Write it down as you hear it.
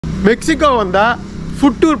Mexico வந்தா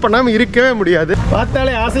food tour பண்ணாம இருக்கவே முடியாது.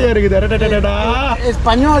 பார்த்தாலே ஆசையா இருக்குது.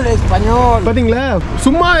 பாத்தீங்களா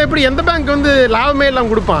சும்மா எப்படி எந்த பேங்க் வந்து லாபமே எல்லாம்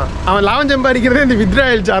கொடுப்பான், அவன் லாபம் சம்பாதிக்கிறதே இந்த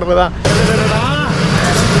வித்ராயல் சார்ல தான்.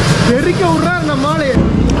 தெரிக்க விடுறாரு நம்மாலே.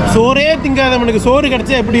 சோறே திங்காதவனுக்கு சோறு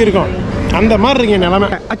கிடைச்சா எப்படி இருக்கும் அந்த மாதிரி இருக்கு நிலைமை.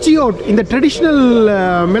 அச்சியோட் இந்த ட்ரெடிஷ்னல்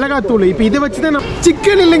மிளகாத்தூள். இப்போ இதை வச்சு தான்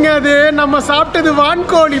சிக்கன் இல்லைங்க, அது நம்ம சாப்பிட்டது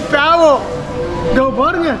வான்கோழி பேவோ. இங்க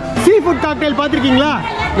பாருங்க சீ ஃபுட் காக்டெயில் பார்த்துருக்கீங்களா?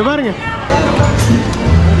 இங்க பாருங்க.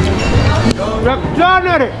 I love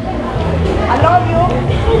you.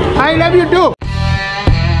 I love you too.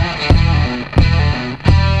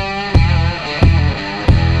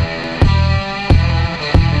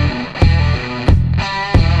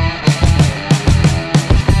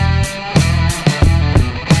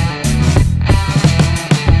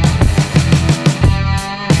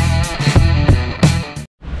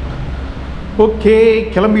 Okay,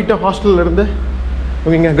 கிளம்பிட்டோம் ஹாஸ்டல்ல இருந்து.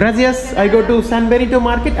 ஓகேங்க, gracias. I go to San Benito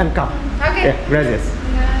Market and come. Okay. Yeah, gracias.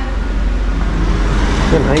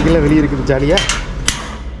 நாய்கள்லாம் வெளியே இருக்குது ஜாலியா.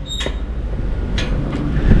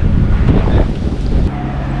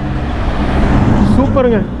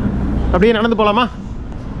 சூப்பருங்க. அப்படியே நடந்து போகலாமா?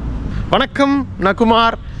 வணக்கம், நான்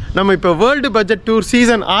குமார். நம்ம இப்போ வேர்ல்டு பட்ஜெட் டூர்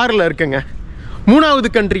சீசன் 6ல் இருக்குங்க. 3வது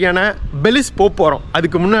கண்ட்ரியான பெலிஸ் போகிறோம்.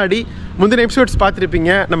 அதுக்கு முன்னாடி முந்தின எபிசோட்ஸ்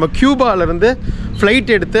பார்த்துருப்பீங்க. நம்ம கியூபாவிலேருந்து ஃப்ளைட்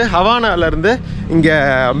எடுத்து ஹவானாவிலேருந்து இங்கே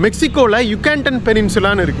மெக்சிகோவில் யுகாண்டன்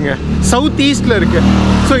பெனின்சுலான்னு இருக்குங்க, சவுத் ஈஸ்டில் இருக்குது.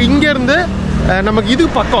 ஸோ இங்கேருந்து நமக்கு இது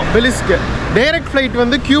பக்கம் பெலிஸ்க்கு டைரக்ட் ஃப்ளைட்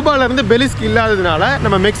வந்து கியூபாவிலேருந்து பெலிஸ்க்கு இல்லாததுனால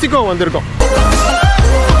நம்ம மெக்சிகோ வந்திருக்கோம்.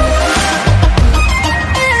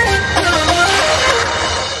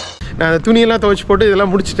 நான் அந்த துணியெல்லாம் துவைச்சி போட்டு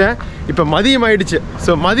இதெல்லாம் முடிச்சிட்டேன். இப்போ மதியம் ஆயிடுச்சு.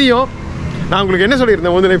 ஸோ மதியம் நான் உங்களுக்கு என்ன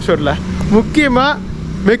சொல்லியிருந்தேன் முந்தின எபிசோடில், முக்கியமாக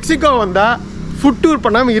மெக்சிகோ வந்தால் ஃபுட் டூர்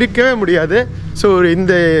பண்ணாமல் இருக்கவே முடியாது. ஸோ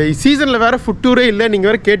இந்த சீசனில் வேறு ஃபுட் டூரே இல்லை, நீங்கள்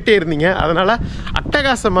வேறு கேட்டே இருந்தீங்க. அதனால்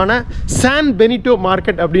அட்டகாசமான சான் பெனிட்டோ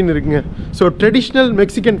மார்க்கெட் அப்படின்னு இருக்குங்க. ஸோ ட்ரெடிஷ்னல்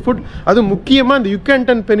மெக்சிகன் ஃபுட், அதுவும் முக்கியமாக இந்த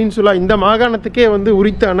யுகாண்டன் பெனின்சுலா இந்த மாகாணத்துக்கே வந்து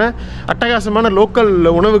உரித்தான அட்டகாசமான லோக்கல்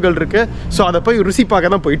உணவுகள் இருக்குது. ஸோ அதை போய் ருசி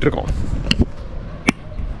பார்க்க தான் போயிட்டுருக்கோம்.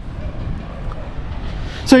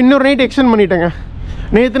 ஸோ இன்னொரு நைட் எக்ஸ்டெண்ட் பண்ணிட்டேங்க.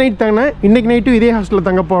 நேற்று நைட் தாங்க, இன்றைக்கி நைட்டும் இதே ஹாஸ்டலில்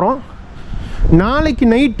தங்க போகிறோம். நாளைக்கு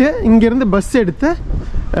நைட்டு இங்கேருந்து பஸ் எடுத்து,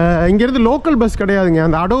 இங்கேருந்து லோக்கல் பஸ் கிடையாதுங்க,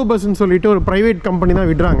 அந்த அடோ பஸ்ன்னு சொல்லிட்டு ஒரு ப்ரைவேட் கம்பெனி தான்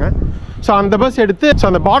விடுறாங்க. ஸோ அந்த பஸ் எடுத்து ஸோ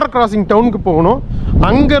அந்த பார்டர் கிராசிங் டவுனுக்கு போகணும்.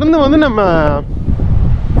 அங்கேருந்து வந்து நம்ம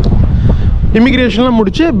இமிக்ரேஷன்லாம்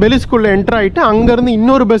முடிச்சு பெலிஸ்குள்ளே என்டர் ஆகிட்டு அங்கேருந்து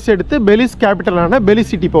இன்னொரு பஸ் எடுத்து பெலிஸ் கேபிட்டலான பெலிஸ்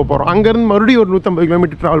சிட்டி போக போகிறோம். அங்கேருந்து மறுபடியும் ஒரு 150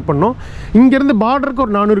 கிலோமீட்டர் ட்ராவல் பண்ணோம். இங்கேருந்து பார்டருக்கு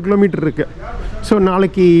ஒரு 400 கிலோமீட்டர் இருக்குது. ஸோ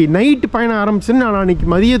நாளைக்கு நைட்டு பயணம் ஆரம்பிச்சுன்னு நாளைக்கு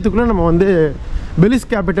மதியத்துக்குள்ளே நம்ம வந்து பெலிஸ்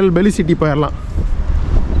கேபிட்டல் பெலிஸ் சிட்டி போயிடலாம்.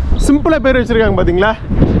 சிம்பிளாக பேர் வச்சுருக்காங்க பார்த்தீங்களா?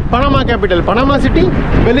 Panama capital Panama city,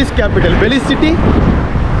 Belize capital Belize city,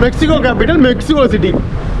 Mexico capital Mexico city.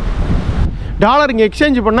 Dollar இங்கே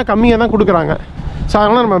எக்ஸ்சேஞ்ச் பண்ணால் கம்மியாக தான் கொடுக்குறாங்க. ஸோ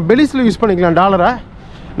அதனால் நம்ம பெலிஸில் யூஸ் பண்ணிக்கலாம் டாலரை.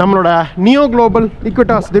 நம்மளோட neo global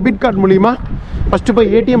Equitas debit card மூலிமா ஃபஸ்ட்டு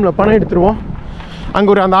போய் ஏடிஎம்மில் பணம் எடுத்துருவோம். அங்கே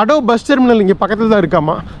ஒரு அந்த அடோ பஸ் டெர்மினல் இங்கே பக்கத்தில் தான்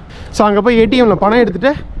இருக்காமா. ஸோ அங்கே போய் ஏடிஎம்மில் பணம்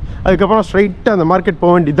எடுத்துகிட்டு அதுக்கப்புறம் ஸ்ட்ரைட்டாக அந்த மார்க்கெட்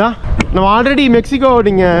போக வேண்டியது தான். நம்ம ஆல்ரெடி மெக்சிகோ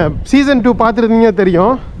நீங்கள் சீசன் 2 பார்த்துருந்தீங்க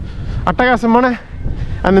தெரியும். அட்டகாசமான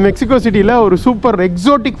அந்த மெக்சிகோ சிட்டியில் ஒரு சூப்பர்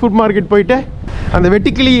எக்ஸோட்டிக் ஃபுட் மார்க்கெட் போயிட்டு அந்த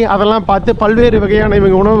வெட்டிக்கிளி அதெல்லாம் பார்த்து பல்வேறு வகையான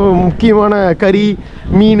இவங்க உணவு, முக்கியமான கறி,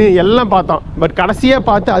 மீன் எல்லாம் பார்த்தோம். பட் கடைசியாக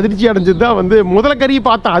பார்த்து அதிர்ச்சி அடைஞ்சது தான் வந்து முதல் கறி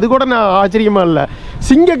பார்த்தேன். அது கூட நான் ஆச்சரியமாக இல்லை,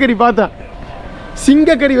 சிங்கக்கறி பார்த்தேன்.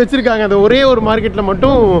 சிங்கக்கறி வச்சுருக்காங்க அந்த ஒரே ஒரு மார்க்கெட்டில்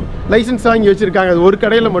மட்டும் லைசன்ஸ் வாங்கி வச்சுருக்காங்க, அது ஒரு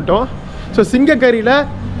கடையில் மட்டும். ஸோ சிங்கக்கறியில்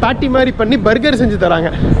பாட்டி மாதிரி பண்ணி பர்கர் செஞ்சு தராங்க.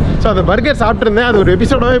 ஸோ அந்த பர்கர் சாப்பிட்ருந்தேன், அது ஒரு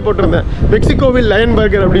எபிசோடாகவே போட்டிருந்தேன், மெக்சிகோவில் லயன்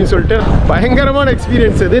பர்கர் அப்படின்னு சொல்லிட்டு. பயங்கரமான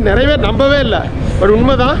எக்ஸ்பீரியன்ஸ் அது, நிறைய பேர் நம்பவே இல்லை, பட்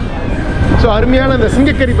உண்மை தான். ஸோ அருமையான அந்த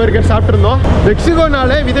சிங்கக்கறி பர்கர் சாப்பிட்ருந்தோம்.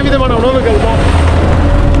 மெக்சிகோனாலே விதவிதமான உணவுகள் தான்,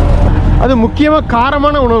 அது முக்கியமாக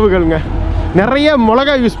காரமான உணவுகள்ங்க. நிறைய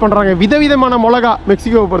மிளகா யூஸ் பண்ணுறாங்க, விதவிதமான மிளகா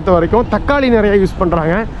மெக்சிகோவை பொறுத்த வரைக்கும். தக்காளி நிறையா யூஸ்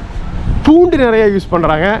பண்ணுறாங்க, பூண்டு நிறையா யூஸ்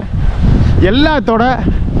பண்ணுறாங்க, எல்லாத்தோட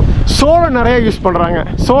சோளம் நிறையா யூஸ் பண்ணுறாங்க.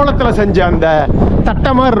 சோளத்தில் செஞ்ச அந்த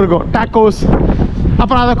தட்டை மாதிரி இருக்கும் டாக்கோஸ்.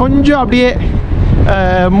 அப்புறம் அதை கொஞ்சம் அப்படியே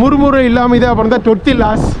முறுமுறு இல்லாமல் இதாக அப்புறம் தான்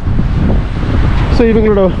டொர்ட்டில்லாஸ். ஸோ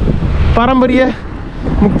இவங்களோட பாரம்பரிய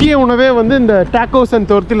முக்கிய உணவே வந்து இந்த டாக்கோஸ் அண்ட்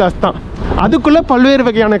டொர்ட்டில்லாஸ் தான். அதுக்குள்ளே பல்வேறு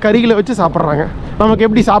வகையான கறிகளை வச்சு சாப்பிட்றாங்க. நமக்கு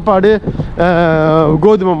எப்படி சாப்பாடு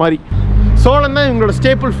கோதுமை மாதிரி, சோளம் தான் இவங்களோட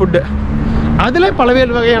ஸ்டேபிள் ஃபுட்டு. அதில்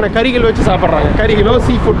பல்வேறு வகையான கறிகள் வச்சு சாப்பிட்றாங்க. கறிகளோ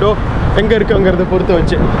சீ ஃபுட்டோ எங்கே இருக்குங்கிறத பொறுத்து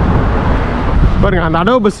வச்சு பாருங்கள். அந்த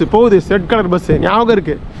அடோ பஸ்ஸு போகுது, ரெட் கலர் பஸ்ஸு ஞாபகம்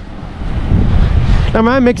இருக்குது.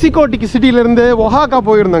 நம்ம மெக்சிகோ சிட்டியிலேருந்து ஒஹாக்கா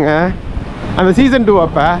போயிருந்தோங்க அந்த சீசன் 2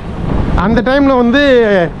 அப்போ. அந்த டைமில் வந்து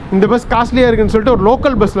இந்த பஸ் காஸ்ட்லியாக இருக்குன்னு சொல்லிட்டு ஒரு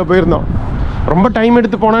லோக்கல் பஸ்ஸில் போயிருந்தோம். ரொம்ப டைம்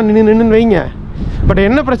எடுத்து போனால் நின்றுன்னு வைங்க. பட்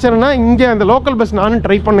என்ன பிரச்சனைனா இங்கே அந்த லோக்கல் பஸ் நானும்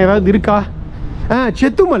ட்ரை பண்ண ஏதாவது இருக்கா,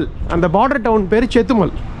 செத்துமல், அந்த பார்டர் டவுன் பேர்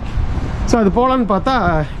செத்துமல். ஸோ அது போகலான்னு பார்த்தா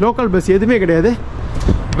லோக்கல் பஸ் எதுவுமே கிடையாது,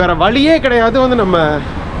 வேறு வழியே கிடையாது. வந்து நம்ம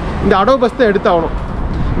இந்த அடோ பஸ் தான் எடுத்தாகணும்.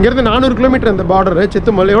 இங்கேருந்து 400 கிலோமீட்டர் அந்த பார்டரு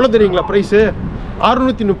செத்துமல். எவ்வளோ தெரியுங்களா ப்ரைஸு?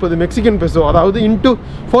 630 மெக்சிகன் பெசோ, அதாவது இன்ட்டு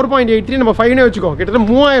 4.83 நம்ம ஃபைனே வச்சுக்கோ, கிட்டத்தட்ட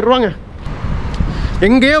 3000 ரூபாங்க.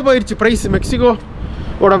 எங்கேயோ போயிடுச்சு ப்ரைஸ்.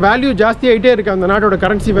 மெக்சிகோட வேல்யூ ஜாஸ்தி ஆகிட்டே இருக்குது, அந்த நாட்டோட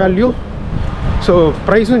கரன்சி வேல்யூ. ஸோ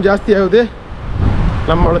ப்ரைஸும் ஜாஸ்தி ஆகுது,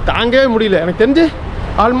 நம்மளை தாங்கவே முடியல. எனக்கு தெரிஞ்சு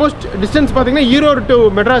ஆல்மோஸ்ட் டிஸ்டன்ஸ் பார்த்தீங்கன்னா ஈரோடு டு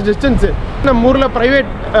மெட்ராஸ் டிஸ்டன்ஸு. நம்ம ஊரில் ப்ரைவேட்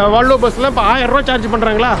வால்வோ பஸ்லாம் இப்போ 1000 ரூபா சார்ஜ்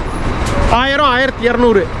பண்ணுறாங்களா, 1000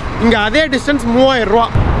 1200. இங்கே அதே டிஸ்டன்ஸ் 3000 ரூபா.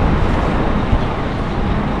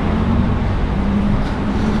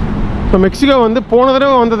 இப்போ மெக்சிகோ வந்து போன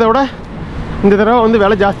தடவை வந்ததை விட இந்த தடவை வந்து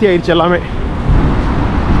விலை ஜாஸ்தி ஆயிடுச்சு. எல்லாமே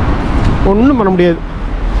ஒன்றும் பண்ண முடியாது.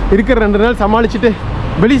 இருக்கிற 2 நாள் சமாளிச்சுட்டு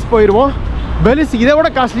பெலிஸ் போயிடுவோம். பெலிஸ் இதை விட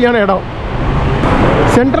காஸ்ட்லியான இடம்.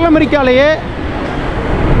 சென்ட்ரல் அமெரிக்காலேயே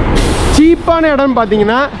சீப்பான இடம்னு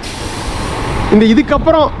பார்த்தீங்கன்னா இந்த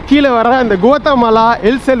இதுக்கப்புறம் கீழே வர இந்த குவாத்தமாலா,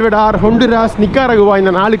 எல் செல்வடார், ஹொண்டுராஸ், நிக்காரகுவா,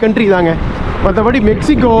 இந்த 4 கண்ட்ரி தாங்க. மற்றபடி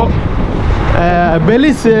மெக்சிகோ,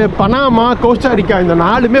 பெலிஸு, பனாமா, கோஸ்டாரிக்கா, இந்த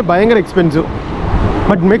 4மே பயங்கர எக்ஸ்பென்சிவ்.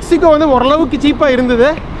 பட் மெக்சிகோ வந்து ஓரளவுக்கு சீப்பாக இருந்தது.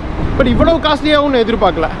 பட் இவ்வளவு காஸ்ட்லியாகவும் நான்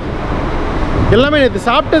எதிர்பார்க்கல. எல்லாமே நேற்று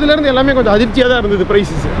சாப்பிட்டதுலேருந்து எல்லாமே கொஞ்சம் அதிர்ச்சியாக தான் இருந்தது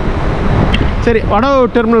ப்ரைஸஸ். சரி, வடோ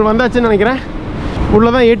டெர்மினல் வந்தாச்சுன்னு நினைக்கிறேன். உள்ளே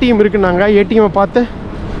தான் ஏடிஎம் இருக்குன்னாங்க. ஏடிஎம்மை பார்த்து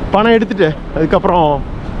பணம் எடுத்துகிட்டு அதுக்கப்புறம்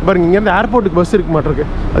பாருங்க, இங்கேருந்து ஏர்போர்ட்டுக்கு பஸ் இருக்க மாட்டிருக்கு.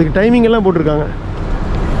 அதுக்கு டைமிங் எல்லாம் போட்டிருக்காங்க.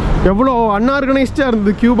 எவ்வளோ அன்ஆர்கனைஸ்டாக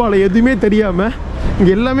இருந்தது கியூபாவில், எதுவுமே தெரியாமல்.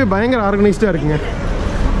 இங்கே எல்லாமே பயங்கர ஆர்கனைஸ்டாக இருக்குங்க.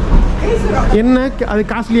 என்ன அது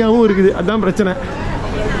காஸ்ட்லியாகவும் இருக்குது, அதுதான் பிரச்சனை.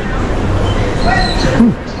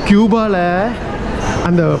 கியூபாவில்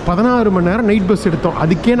அந்த 16 மணி நேரம் நைட் பஸ் எடுத்தோம்,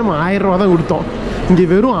 அதுக்கே நம்ம 1000 ரூபா தான் கொடுத்தோம். இங்கே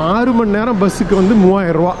வெறும் 6 மணி நேரம் பஸ்ஸுக்கு வந்து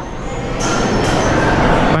 3000 ரூபா.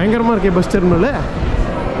 பயங்கரமாக இருக்கே பஸ் டெர்மினல்.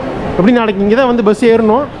 எப்படி நாளைக்கு இங்கே தான் வந்து பஸ்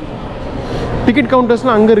ஏறணும். டிக்கெட்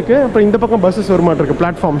கவுண்டர்ஸ்லாம் அங்கே இருக்குது. அப்புறம் இந்த பக்கம் பஸ்ஸஸ் வர மாட்டிருக்கு,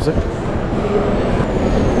 பிளாட்ஃபார்ம்ஸு.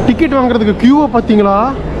 டிக்கெட் வாங்குறதுக்கு க்யூவை பார்த்தீங்களா?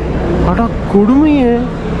 அடா கொடுமையே.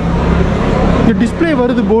 இங்கே டிஸ்பிளே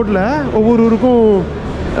வருது போர்டில், ஒவ்வொரு ஊருக்கும்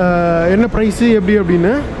என்ன ப்ரைஸு எப்படி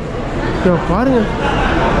அப்படின்னு பாருங்கள்.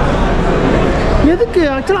 எதுக்கு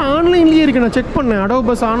ஆக்சுவலாக ஆன்லைன்லேயே இருக்குது. நான் செக் பண்ணேன், அடோ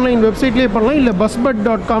பஸ் ஆன்லைன் வெப்சைட்லேயே பண்ணலாம், இல்லை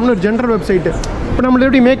busbud.comனு ஒரு ஜென்ரல் வெப்சைட்டு. இப்போ நம்மள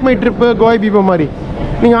எப்படி மேக் மை ட்ரிப்பு, கோய் பீப்போ மாதிரி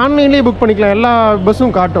நீங்கள் ஆன்லைன்லேயே புக் பண்ணிக்கலாம், எல்லா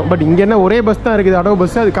பஸ்ஸும் காட்டும். பட் இங்கே என்ன ஒரே பஸ் தான் இருக்குது, அடோ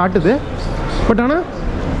பஸ்ஸு, அது காட்டுது. பட் ஆனால்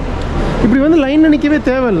இப்படி வந்து லைன் நிற்கவே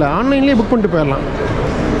தேவையில்லை, ஆன்லைன்லேயே புக் பண்ணிட்டு போயிடலாம்.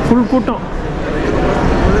 ஃபுல் கூட்டம்.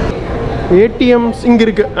 ஏடிஎம்ஸ் இங்கே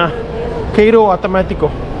இருக்குது. கெய்ரோ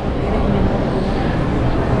ஆட்டோமேட்டிக்கோ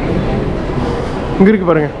இங்கே இருக்குது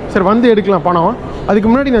பாருங்கள். சரி, வந்து எடுக்கலாம் பணம். அதுக்கு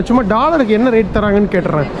முன்னாடி நான் சும்மா டாலருக்கு என்ன ரேட் தராங்கன்னு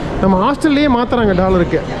கேட்டுறேன். நம்ம ஹாஸ்டல்லையே மாற்றுறாங்க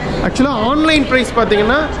டாலருக்கு. ஆக்சுவலாக ஆன்லைன் ப்ரைஸ்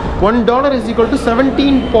பார்த்தீங்கன்னா $1 is equal to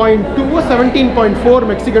 17.2 or 17.4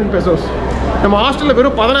 Mexican Bezos. நம்ம ஹாஸ்டலில்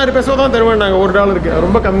வெறும் 16 பெசோ தான் தருவாங்க $1.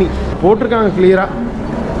 ரொம்ப கம்மி போட்டிருக்காங்க கிளியராக.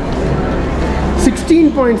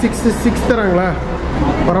 16.66 தராங்களா?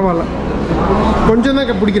 பரவாயில்ல, கொஞ்சம்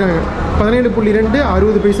தான் பிடிக்கிறாங்க. 17.2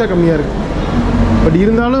 60 பைசா கம்மியாக இருக்குது. பட்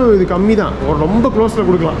இருந்தாலும் இது கம்மி தான், ரொம்ப க்ளோஸில்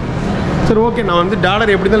கொடுக்கலாம். சரி, ஓகே, நான் வந்து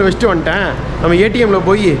டாலர் எப்படி இருந்தாலும் வச்சுட்டு வந்துட்டேன். நம்ம ஏடிஎம்மில்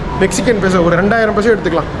போய் மெக்சிகன் பெசோ ஒரு 2000 பெசோ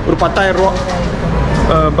எடுத்துக்கலாம், ஒரு 10,000 ரூபா.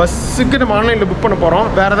 பஸ்ஸுக்கு நம்ம ஆன்லைனில் புக் பண்ண போகிறோம்.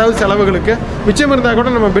 வேறு ஏதாவது செலவுகளுக்கு மிச்சம் இருந்தால் கூட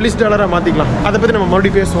நம்ம பெலிஸ் டாலராக மாற்றிக்கலாம். அதை பற்றி நம்ம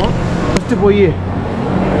மறுபடியும் பேசுவோம். ஃபஸ்ட்டு போய்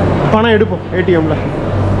பணம் எடுப்போம். ஏடிஎம்மில்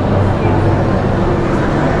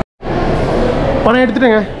பணம்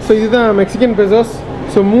எடுத்துட்டேங்க. ஸோ இதுதான் மெக்சிகன் பெசோஸ்.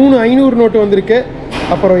 ஸோ 3 500 நோட்டு வந்திருக்கு.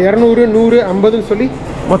 அப்புறம் 200 100 50ன்னு சொல்லி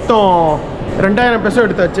மொத்தம் 2000 பெசோ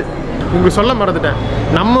எடுத்தாச்சு. உங்களுக்கு சொல்ல மறந்துட்டேன்,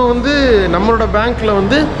 நம்ம வந்து நம்மளோட பேங்க்கில்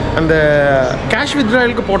வந்து அந்த கேஷ்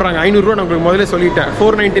வித்ட்ராயலுக்கு போடுறாங்க 500 ரூபா. நான் உங்களுக்கு முதல்ல சொல்லிட்டேன்,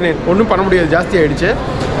 499. ஒன்றும் பண்ண முடியாது, ஜாஸ்தி ஆகிடுச்சு.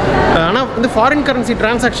 ஆனால் வந்து ஃபாரின் கரன்சி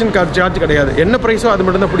டிரான்சாக்ஷன் சார்ஜ் கிடையாது, என்ன ப்ரைஸோ அது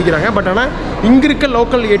மட்டும் தான் பிடிக்கிறாங்க. பட் ஆனால் இங்கே இருக்க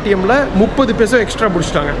லோக்கல் ஏடிஎம்மில் 30 பெசோ எக்ஸ்ட்ரா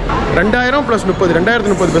பிடிச்சிட்டாங்க. 2000 + 30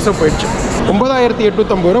 2030 பெசோ போயிடுச்சு.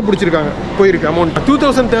 9850 ரூபா பிடிச்சிருக்காங்க. போயிருக்கு அமௌண்ட்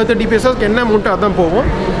 2030 பெசோஸ்க்கு என்ன அமௌண்ட்டோ அதான் போகும்.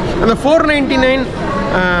 அந்த 499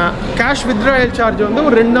 கேஷ் வித்ட்ராயல் சார்ஜ் வந்து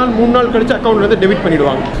ஒரு 2 நாள் 3 நாள் கழிச்சு அக்கௌண்ட்லேருந்து டெபிட்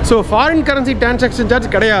பண்ணிடுவாங்க. So foreign currency transaction charge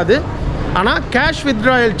கிடையாது. ஆனால் கேஷ்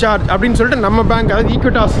வித்ட்ராயல் சார்ஜ் அப்படின்னு சொல்லிட்டு நம்ம பேங்க், அதாவது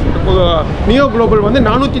ஈக்விட்டாஸ் நியோ குளோபல் வந்து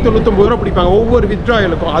 499 ரூபா பிடிப்பாங்க ஒவ்வொரு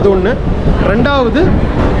வித்ட்ராயலுக்கும். அது ஒன்று. ரெண்டாவது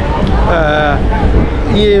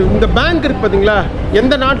இந்த பேங்க் இருக்குது பார்த்தீங்களா,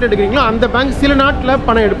 எந்த நாட்டில் எடுக்கிறீங்களோ அந்த பேங்க் சில நாட்டில்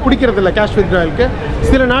பணம் பிடிக்கிறது இல்லை கேஷ் வித்ட்ராயலுக்கு,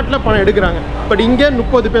 சில நாட்டில் பணம் எடுக்கிறாங்க. பட் இங்கே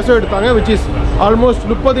 30 பெசோ எடுத்தாங்க, விச் இஸ் ஆல்மோஸ்ட்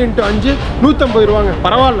 30 × 5 150 ரூபாங்க.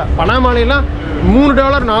 பரவாயில்ல. பனாமாலையெல்லாம்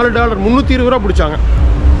 $3 $4 320 ரூபா பிடிச்சாங்க.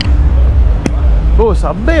 ஓ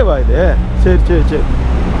சப்பேவா இது? சரி சரி சரி.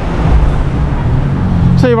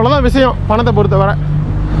 ஸோ இவ்வளோதான் விஷயம் பணத்தை பொறுத்தவரை.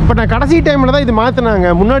 பட் நான் கடைசி டைமில் தான் இது மாற்றினாங்க.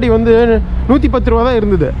 முன்னாடி வந்து 110 ரூபா தான்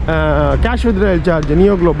இருந்தது கேஷ் வித்ட்ராயல் சார்ஜ்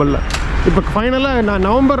நியோ குளோபலில். இப்போ ஃபைனலாக நான்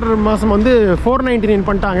நவம்பர் மாதம் வந்து 499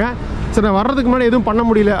 பண்ணிட்டாங்க. சரி, நான் வர்றதுக்கு முன்னாடி எதுவும் பண்ண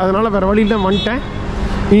முடியல, அதனால் வேறு வழியில் தான் வந்துட்டேன்.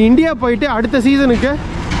 இந்தியா போயிட்டு அடுத்த சீசனுக்கு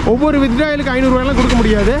ஒவ்வொரு வித்ட்ராயலுக்கு 500 ரூபாயெல்லாம் கொடுக்க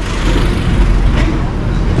முடியாது.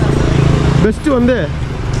 பெஸ்ட்டு வந்து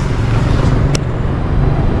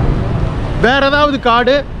வேறு ஏதாவது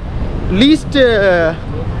கார்டு லீஸ்ட்டு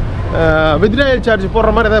வித்ட்ராயல் சார்ஜ்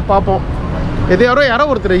போடுற மாதிரி எதாவது பார்ப்போம். யாரோ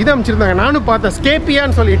ஒருத்தர் இது அமைச்சிருந்தாங்க, நானும் பார்த்தேன்,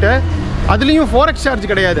 ஸ்கேப்பியான்னு சொல்லிட்டு. அதுலேயும் ஃபோரெக்ஸ் சார்ஜ்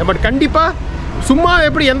கிடையாது. பட் கண்டிப்பாக சும்மா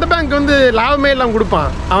எப்படி எந்த பேங்க் வந்து லாபமே இல்லாமல் கொடுப்பான்,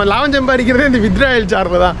 அவன் லாபம் சம்பாதிக்கிறதே இந்த வித்ட்ராயல்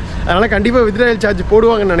சார்ஜில் தான். அதனால் கண்டிப்பாக வித்ட்ராயல் சார்ஜ்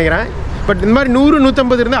போடுவாங்கன்னு நினைக்கிறேன். பட் இந்த மாதிரி 100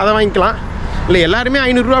 150 இருந்தால் அதை வாங்கிக்கலாம். இல்லை எல்லாருமே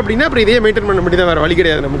 500 ரூபா அப்படின்னா அப்புறம் இதே மெயின்டைன் பண்ண முடியும் தான், வேறு வழி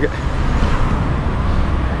கிடையாது நமக்கு.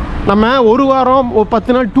 நம்ம ஒரு வாரம்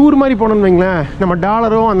 10 நாள் டூர் மாதிரி போனோம்னு வைங்களேன், நம்ம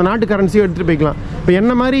டாலரும் அந்த நாட்டு கரன்சியும் எடுத்துகிட்டு போய்க்கலாம். இப்போ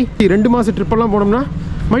என்ன மாதிரி 2 மாத ட்ரிப்பெல்லாம் போனோம்னா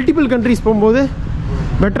மல்டிபிள் கண்ட்ரிஸ் போகும்போது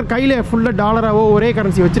பெட்டர். கையில் ஃபுல்லாக டாலராகவோ ஒரே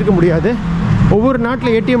கரன்சி வச்சுருக்க முடியாது. ஒவ்வொரு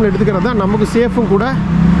நாட்டில் ஏடிஎம்மில் எடுத்துக்கிறது தான் நமக்கு சேஃபும் கூட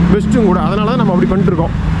பெஸ்ட்டும் கூட. அதனால தான் நம்ம அப்படி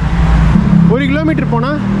பண்ணிட்டுருக்கோம். 1 கிலோமீட்டர்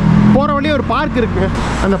போனால் போகிற வழியே ஒரு பார்க் இருக்குங்க.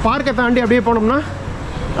 அந்த பார்க்கை தாண்டி அப்படியே போனோம்னா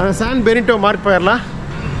சான் பெனிட்டோ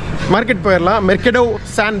மார்க்கெட் போயிடலாம். மெர்கடோ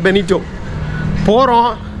சான் பெனிட்டோ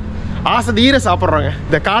போகிறோம். ஆசை தீர சாப்பிட்றாங்க.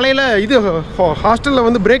 இந்த காலையில் இது ஹாஸ்டலில்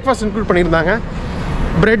வந்து பிரேக்ஃபாஸ்ட் இன்க்ளூட் பண்ணியிருந்தாங்க.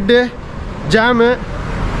 ப்ரெட்டு, ஜாமு,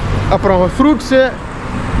 அப்புறம் ஃப்ரூட்ஸு,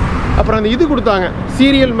 அப்புறம் அந்த இது கொடுத்தாங்க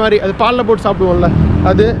சீரியல் மாதிரி, அது பாலில் போட்டு சாப்பிடுவோம்ல,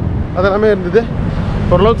 அதெல்லாமே இருந்தது.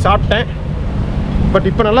 ஓரளவுக்கு சாப்பிட்டேன். பட்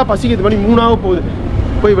இப்போ நல்லா பசிக்குது. மணி 3 போகுது.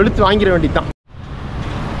 போய் வெளுத்து வாங்கிட வேண்டியது தான்.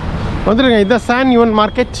 வந்துடுங்க. இதுதான் சான் யுவன்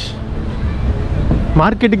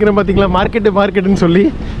மார்க்கெட்டுங்கிற பார்த்தீங்களா, மார்க்கெட்டுன்னு சொல்லி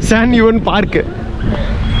சான் யுவன் பார்க்கு.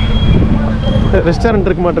 ரெஸ்டாரண்ட்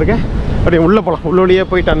இருக்க மாட்டிருக்கேன். அப்படியே உள்ளே போகலாம். உள்ளே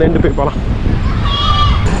போயிட்டு அந்த எண்டு போய் போகலாம்.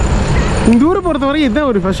 இந்த ஊரை பொறுத்த வரைக்கும் இதுதான்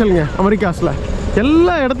ஒரு ஸ்பெஷலுங்க. அமெரிக்காஸில்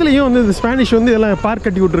எல்லா இடத்துலையும் வந்து இந்த ஸ்பானிஷ் வந்து எல்லாம் பார்க்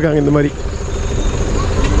கட்டி விட்ருக்காங்க. இந்த மாதிரி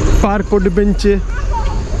பார்க் போட்டு பெஞ்சு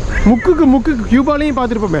முக்குக்கு கியூபாலையும்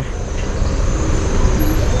பார்த்துருப்போமே.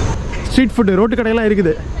 ஸ்ட்ரீட் ஃபுட்டு ரோட்டு கடையெல்லாம்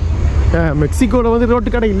இருக்குது. மெக்சிகோவில் வந்து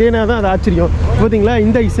ரோட்டு கடை இல்லைன்னா தான் அது ஆச்சரியம். பார்த்தீங்களா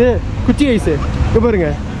இந்த ஐஸு, குச்சி ஐஸு. இப்போ பாருங்க,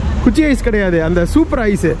 குச்சி ஐஸ் கிடையாது, அந்த சூப்பர்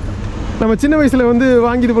ஐஸு. நம்ம சின்ன வயசில் வந்து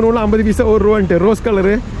வாங்கிட்டு பண்ணுவோம்ல 50 பைசா 1 ரூபான்ட்டு. Rose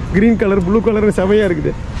colour, green colour, blue colour செமையாக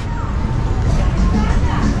இருக்குது.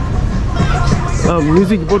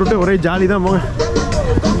 மியூசிக் போட்டுவிட்டு ஒரே ஜாலி தான் போங்க.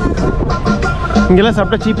 இங்கெல்லாம்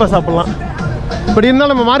சாப்பிட்டா சீப்பாக சாப்பிட்லாம். இப்படி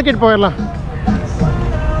இருந்தாலும் நம்ம மார்க்கெட் போயிடலாம்.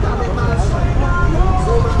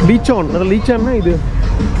 லீச்சான்னா இது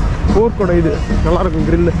போர்க்கோட இது நல்லாயிருக்கும்.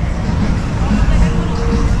 கிரில்லு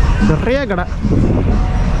நிறைய கடை.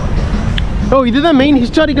 இதுதான் மெயின்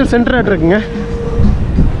ஹிஸ்டாரிக்கல் சென்டராக இருக்குங்க.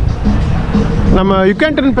 நம்ம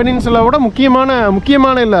யுகாட்டன் பெனின்சுலாவோட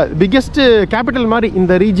முக்கியமான இல்லை, பிக்கெஸ்ட்டு கேபிட்டல் மாதிரி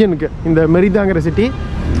இந்த ரீஜனுக்கு, இந்த மெரிதாங்கிற சிட்டி.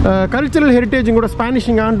 கல்ச்சரல் ஹெரிட்டேஜும் கூட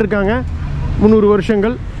ஸ்பானிஷிங் ஆண்டிருக்காங்க 300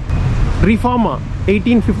 வருஷங்கள். ரிஃபார்மா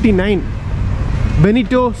 1859.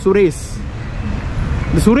 பெனிட்டோ சுரேஸ்.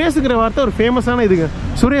 இந்த சுரேஷுங்கிற வார்த்தை ஒரு ஃபேமஸான இதுங்க.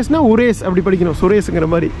 சுரேஷ்னா உரேஸ் அப்படி படிக்கணும், சுரேஷுங்கிற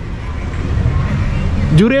மாதிரி.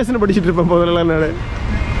 ஜுரேஸ்ன்னு படிச்சுட்டு இருப்பேன் போதெல்லாம். நான்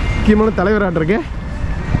முக்கியமான தலைவராட்டிருக்கேன்.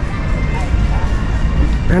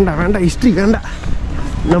 வேண்டாம் ஹிஸ்ட்ரி வேண்டாம்,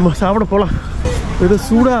 நம்ம சாப்பிட போகலாம். ஏதோ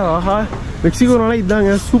சூடாக, ஆஹா மெக்சிகோனால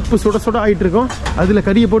இதுதாங்க சூப்பு சுட ஆகிட்டு இருக்கோம். அதில்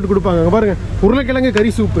கறியை போட்டு கொடுப்பாங்க. அங்கே பாருங்க, உருளைக்கிழங்கு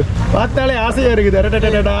கறி சூப்பு பார்த்தாலே ஆசையாக இருக்குது.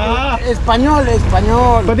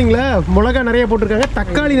 பார்த்தீங்களா, மிளகா நிறைய போட்டிருக்காங்க,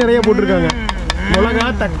 தக்காளி நிறைய போட்டிருக்காங்க. மிளகா,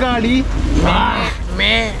 தக்காளி,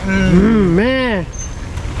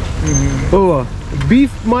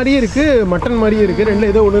 பீஃப் மாதிரியே இருக்கு, மட்டன் மாதிரியே இருக்கு. ரெண்டுல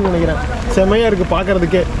ஏதோ ஒன்றுன்னு நினைக்கிறேன். செமையா இருக்கு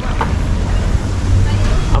பார்க்கறதுக்கே.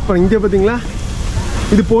 அப்புறம் இங்கே பார்த்தீங்களா,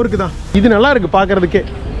 இது போருக்கு தான். இது நல்லா இருக்கு பார்க்கறதுக்கே.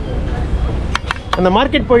 அந்த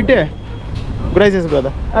மார்க்கெட் போயிட்டு கிராசியஸ்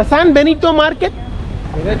பிரதர், சான் பெனிட்டோ மார்க்கெட்.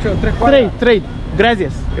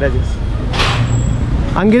 கிராசியஸ்.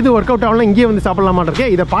 அங்கே எது ஒர்க் அவுட் ஆகலாம், இங்கேயே வந்து சாப்பிடலாமா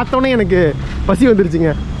இருக்கேன். இதை பார்த்தோன்னே எனக்கு பசி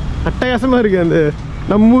வந்துருச்சுங்க. அட்டகாசமாக இருக்குது அந்த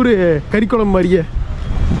நம்மூர் கறிக்குழம்பு மாதிரியே.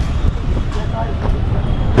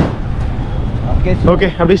 ஓகே,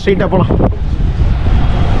 அப்படியே ஸ்ட்ரெயிட்டாக போகலாம்.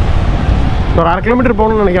 ஒரு 1/2 கிலோமீட்டர்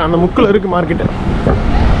போகணும்னு நினைக்கிறேன். அந்த முக்கில் இருக்குது மார்க்கெட்டு.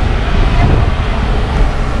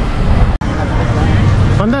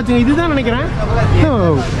 வந்தாச்சு. ஆச்சுங்க. இதுதான் நினைக்கிறேன்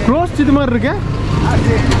க்ளோஸ்ட் இது மாதிரி இருக்கு.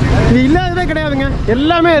 இது இல்லாததே கிடையாதுங்க,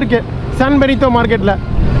 எல்லாமே இருக்கு சான் பெனிட்டோ மார்க்கெட்டில்.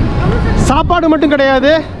 சாப்பாடு மட்டும்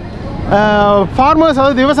கிடையாது, ஃபார்மர்ஸ்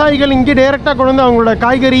அதாவது விவசாயிகள் இங்கே டைரெக்டாக கொண்டு வந்து அவங்களோட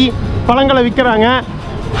காய்கறி பழங்களை விற்கிறாங்க.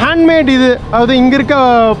 ஹேண்ட்மேட் இது, அதாவது இங்கே இருக்க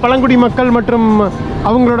பழங்குடி மக்கள் மற்றும்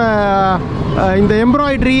அவங்களோட இந்த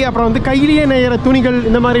எம்ப்ராய்டரி, அப்புறம் வந்து கையிலேயே நெய்கிற துணிகள்,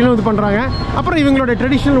 இந்த மாதிரிலாம் இது பண்ணுறாங்க. அப்புறம் இவங்களோட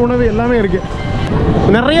ட்ரெடிஷ்னல் உணவு எல்லாமே இருக்குது.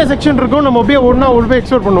 நிறைய செக்ஷன் இருக்கும், நம்ம அப்படியே ஒன்றா போய்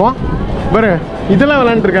எக்ஸ்ப்ளோர் பண்ணுவோம். பாரு இதெல்லாம்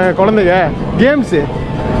விளாண்டுருக்காங்க குழந்தைங்க, கேம்ஸு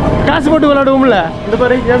காசு போட்டு விளையாடுவோம்ல, இந்த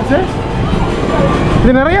மாதிரி கேம்ஸு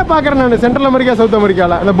இது நிறைய பார்க்குறேன் நான் சென்ட்ரல் அமெரிக்கா, சவுத்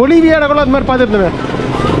அமெரிக்காவில். அந்த பொலிவியாவில் கூட அது மாதிரி பார்த்துருந்தேன்.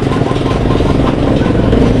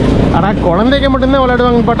 ஆனால் குழந்தைங்க மட்டும்தான்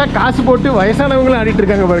விளையாடுவாங்கன்னு பார்த்தா காசு போட்டு வயசானவங்களும் ஆடிட்டு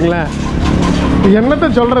இருக்காங்க பாருங்களேன். என்னத்தை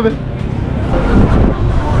சொல்கிறது.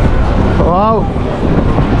 வாவ்,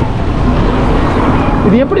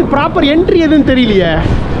 இது எப்படி ப்ராப்பர் என்ட்ரி எதுன்னு தெரியலையே.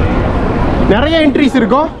 நிறைய என்ட்ரிஸ்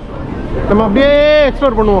இருக்கும், நம்ம அப்படியே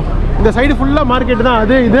எக்ஸ்ப்ளோர் பண்ணுவோம். இந்த சைடு ஃபுல்லாக மார்க்கெட்டு தான்.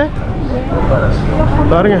 அது இது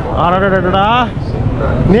பாருங்க, ஆடாடா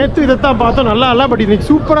நேற்று இதைத்தான் பார்த்தோம், நல்லா இல்லை. பட் இன்னைக்கு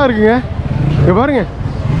சூப்பராக இருக்குங்க. இங்கே பாருங்க,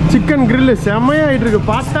 சிக்கன் கிரில்லு செம்மையாகிட்டு இருக்கு,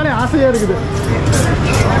 பார்த்தாலே ஆசையாக இருக்குது.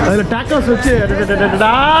 அதில் டேக்கோஸ் வச்சு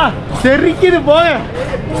தெரிக்குது போக,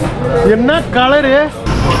 என்ன கலரு,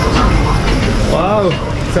 வாவ்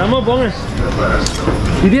செம்ம போங்க.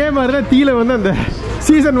 இதே மாதிரி தான் தீல வந்து அந்த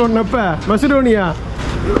சீசன் 1 அப்போ மசிடோனியா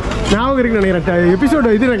ஞாபகம் இருக்குன்னு நினைக்கிறேன்.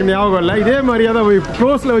 எபிசோடு இது எனக்கு ஞாபகம் இல்லை. இதே மாதிரியாக தான் போய்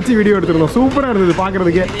க்ளோஸில் வச்சு வீடியோ எடுத்துருந்தோம். சூப்பராக இருந்தது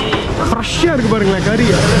பார்க்குறதுக்கே, ஃப்ரெஷ்ஷாக இருக்குது பாருங்களேன். கறி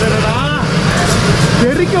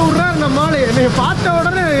தெரிக்க விட்றாரு நம்ம ஆள். என்னை பார்த்த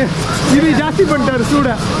உடனே இது ஜாஸ்தி பண்ணிட்டார்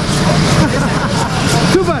சூட.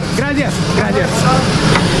 Super, கிராஜியஸ் கிராஜியஸ்,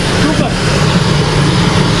 super.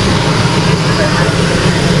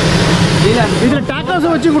 இதில் டாக்கோஸை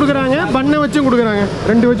வச்சு கொடுக்குறாங்க, பண்ணை வச்சும் கொடுக்குறாங்க,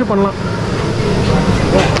 2 வச்சு பண்ணலாம்.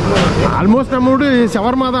 ஆல்மோஸ்ட் நம்ம வீடு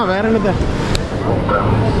ஷவர்மா தான், வேற என்னத்தை.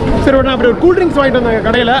 சரி, நான் அப்படி ஒரு கூல் ட்ரிங்க்ஸ் வாங்கிட்டு வந்தாங்க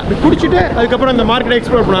கடையில், அப்படி குடிச்சிட்டு அதுக்கப்புறம் இந்த மார்க்கெட்டை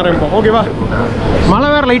எக்ஸ்ப்ளோர் பண்ண ஆரம்பிப்போம். ஓகேவா? மழை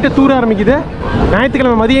வேறு லைட்டாக தூர ஆரம்பிக்குது.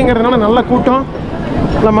 ஞாயிற்றுக்கிழமை மதியங்கிறதுனால நல்ல கூட்டம்,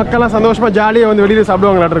 நல்லா மக்கள்லாம் சந்தோஷமாக ஜாலியாக வந்து வெளியில்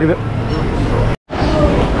சாப்பிடுவாங்களாட்டு இருக்குது.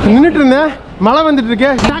 நின்றுட்டு இருந்தேன், மழை வந்துட்டு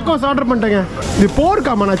இருக்கேன். டாக்கோஸ் ஆர்டர் பண்ணிட்டேங்க. இது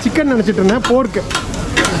போர்க்காமா, நான் சிக்கன் நினச்சிட்டு இருந்தேன். போர்க்கு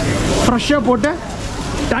ஃப்ரெஷ்ஷாக போட்டு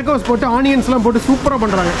டாக்கோஸ் போட்டு ஆனியன்ஸ்லாம் போட்டு சூப்பராக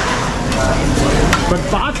பண்ணுறாங்க. பட்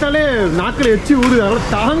பார்த்தாலே நாக்கில் எச்சி ஊடுது, அதனால்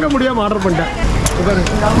தாங்க முடியாமல் ஆர்டர் பண்ணிட்டேன்.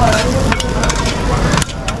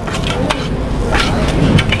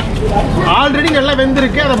 ஆல்ரெடி நல்லா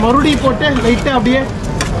வெந்திருக்கு, அதை மறுபடியும் போட்டு லைட்டாக அப்படியே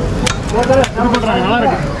இது பண்ணுறாங்க. நல்லா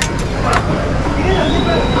இருக்கு.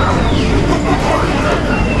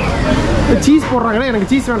 சீஸ் போடுறாங்களே,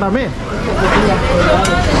 எனக்கு சீஸ் வேண்டாமே.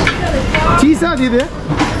 சீஸா அது இது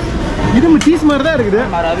சீஸ் மாதிரி தான் இருக்குது.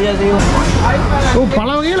 ஓ, பல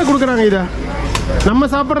வகையில் கொடுக்குறாங்க. இதை நம்ம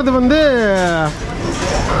சாப்பிட்றது வந்து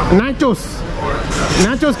நாச்சோஸ்.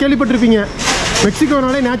 நாச்சோஸ் கேள்விப்பட்டிருப்பீங்க,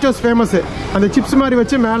 மெக்சிகோனாலே நாச்சோஸ் ஃபேமஸ்ஸு. அந்த சிப்ஸ் மாதிரி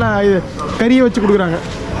வச்சு மேலே இது கறியை வச்சு கொடுக்குறாங்க.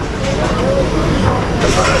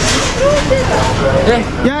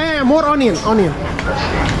 மோர் ஆனியன், ஆனியன்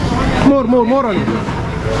மோர் ஆனியன்.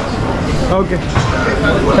 ஓகே,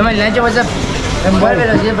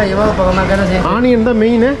 ஆனியன் தான்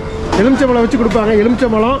மெயின். எலுமிச்சம்பழம் வச்சு கொடுப்பாங்க.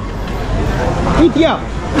 எலுமிச்சம்பழம் ஈட்டியா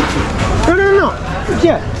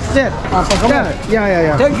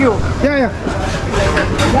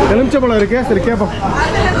எலுமிச்சம்பழம் இருக்கு. சரி கேட்போம்,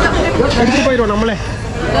 எடுத்து போயிடுவோம் நம்மளே.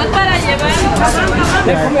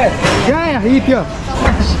 ஈட்டியா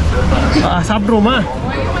சாப்பிட்ருவோமா?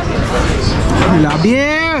 இல்லை, அப்படியே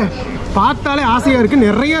பார்த்தாலே ஆசையாக இருக்குது.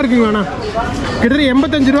 நிறையா இருக்குங்க. வேணா கிட்டத்தட்ட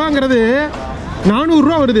 85 ரூபாங்கிறது 400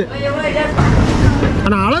 ரூபா வருது.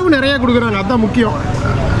 ஆனால் அளவு நிறையா கொடுக்குறாங்க, அதுதான் முக்கியம்.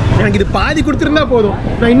 எனக்கு இது பாதி கொடுத்துருந்தா போதும்.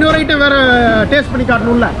 நான் இன்னொரு ஐட்டம் வேறு டேஸ்ட் பண்ணி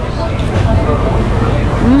காட்டணும்ல.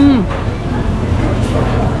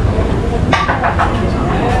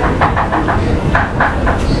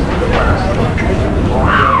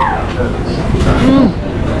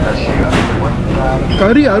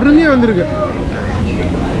 கறி அருமையாக வந்திருக்கு,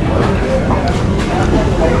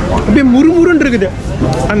 அப்படியே முறுமுறுன்னு இருக்குது.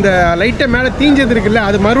 அந்த லைட்டை மேலே தீஞ்சது இருக்குல்ல,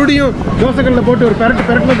 அது மறுபடியும் தோசைக்கல்லில் போட்டு ஒரு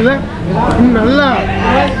பெரட்டினதுல இன்னும் நல்லா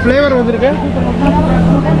ஃப்ளேவர் வந்திருக்கு.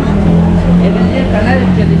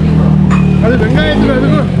 அது வெங்காயத்தில்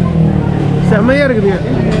அதுக்கும் செம்மையாக இருக்குதுங்க.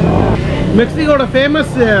 மெக்சிகோட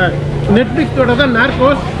ஃபேமஸ் நெட்ஃப்ளிக்ஸோட தான்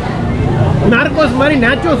நார்கோஸ் மாதிரி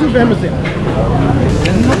நாச்சோஸும் ஃபேமஸ்ஸு.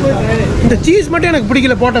 இந்த சீஸ் மட்டும் எனக்கு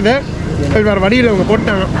பிடிக்கல போட்டது, வேறு வழியில் அவங்க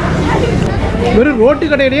போட்டாங்க. வெறும் ரோட்டு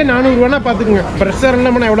கடையிலேயே 400 ரூபானா பார்த்துக்குங்க. இப்போ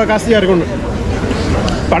ரெஸ்டாரண்ட்லாம் பண்ணால் எவ்வளோ காஸ்ட்லியாக இருக்குன்னு.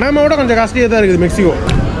 பனாமாவோட கொஞ்சம் காஸ்ட்லியாக தான் இருக்குது மெக்சிகோ.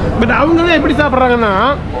 பட் அவங்களாம் எப்படி சாப்பிட்றாங்கன்னா,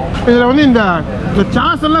 இதில் வந்து இந்த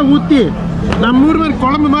சாஸ் எல்லாம் ஊற்றி நம்ம ஊர் மாதிரி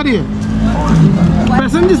குழம்பு மாதிரி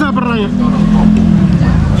பிசைஞ்சு சாப்பிட்றாங்க.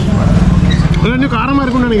 இன்னும் காரமாக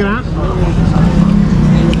இருக்கும்னு நினைக்கிறேன்.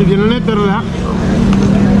 இது என்னன்னே தெரியல.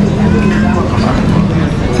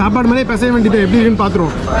 சாப்பாடு மேலே பிசைய வேண்டியது எப்படி இருக்குன்னு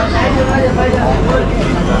பார்த்துருவோம்.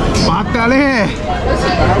 பார்த்தாலே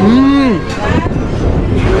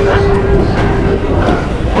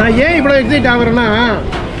நான் ஏன் இவ்வளோ எக்ஸைட் ஆகுறேன்னா,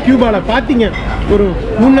 கியூபாவில் பார்த்தீங்க ஒரு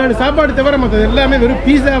 3-4 சாப்பாடு தவிர மற்றது எல்லாமே வெறும்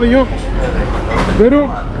பீஸாவையும்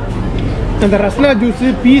வெறும் அந்த ரஸ்னா ஜூஸு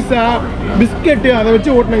பீஸா பிஸ்கெட்டு அதை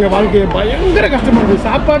வச்சு ஓட்டினாங்க வாழ்க்கையை. பயங்கர கஷ்டமாக இருக்குது.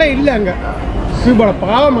 சாப்பாடே இல்லை அங்கே கியூபாவில்.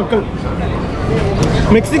 பாவ மக்கள்.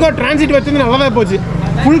 மெக்சிகோ டிரான்சிட் வச்சிருந்து நல்லாதான் போச்சு.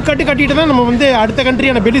 ஃபுல் கட்டிட்டு தான் நம்ம வந்து அடுத்த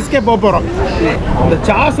கண்ட்ரியான பெலிஸ்கே போக போகிறோம். இந்த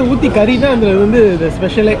சாஸை ஊற்றி கறி தான் அந்த வந்து இந்த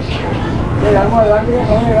ஸ்பெஷலே.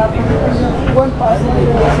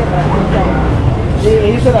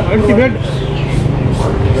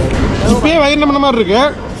 இப்பயே வயிறு நம்ம மாதிரி இருக்கு.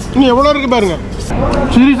 இன்னும் எவ்வளோ இருக்கு பாருங்க.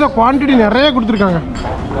 சீரியஸாக குவான்டிட்டி நிறைய கொடுத்துருக்காங்க.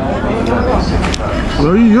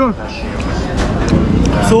 ஐயோ,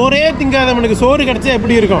 சோறே திங்காதவனுக்கு சோறு கிடச்சா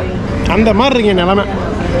எப்படி இருக்கும் அந்த மாதிரி இருக்கு நிலமை.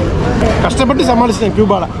 கஷ்டப்பட்டு சமாளிச்சிட்டேன்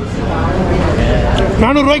கியூபாவில்.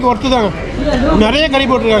 400 ரூபாய்க்கு ஒர்த்து தாங்க. நிறைய கறி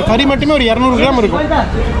போட்டிருக்காங்க. கறி மட்டுமே ஒரு 200 கிராம் இருக்கும்.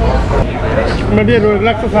 அப்படியே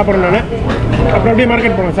ரிலாக்ஸாக சாப்பிட்றேன் நான். அப்புறம் அப்படியே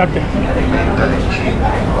மார்க்கெட் போனேன் சாப்பிட்டு.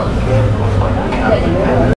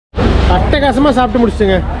 அட்டகாசமாக சாப்பிட்டு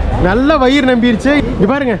முடிச்சுங்க. நல்ல வயிறு நம்பிடுச்சு. இது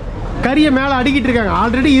பாருங்க, கறியை மேலே அடிக்கிட்டு இருக்காங்க.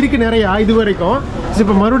 ஆல்ரெடி இருக்குது நிறையா இது வரைக்கும்.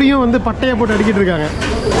 இப்போ மறுபடியும் வந்து பட்டையை போட்டு அடிக்கிட்டு இருக்காங்க.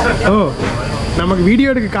 ஓ, நமக்கு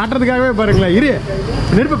வீடியோ எடுக்க காட்டுறதுக்காகவே பாருங்களேன். இரு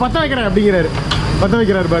நெருப்பு பற்ற வைக்கிறேன் அப்படிங்கிறாரு. பற்ற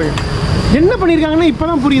வைக்கிறாரு பாருங்க. என்ன பண்ணியிருக்காங்கன்னா இப்போ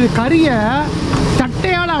தான் புரியுது. கறியை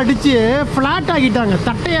தட்டையால் அடித்து ஃப்ளாட் ஆக்கிட்டாங்க.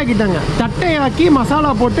 தட்டையாக்கி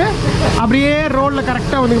மசாலா போட்டு அப்படியே ரோலில்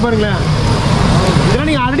கரெக்டாக வந்து பாருங்களேன். இதெல்லாம்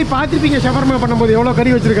நீங்கள் ஆல்ரெடி பார்த்துருப்பீங்க. ஷவர்மா பண்ணும்போது எவ்வளோ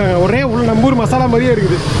கறி வச்சுருக்காங்க. ஒரே உள்ள நம்பூர் மசாலா மாதிரியே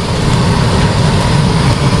இருக்குது.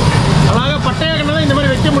 அழகாக பட்டையாக்கினா தான் இந்த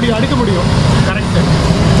மாதிரி வைக்க முடியும், அடுக்க முடியும். கரெக்டு.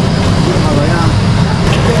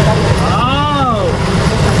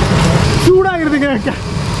 சூடாகிருதுங்க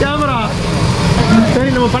கேமரா. சரி,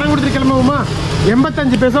 நம்ம பணம் கொடுத்துட்டு கிளம்புவோமா?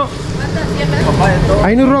 85 பேசோ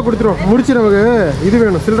 500 ரூபா கொடுத்துருவோம். முடிச்சு நமக்கு இது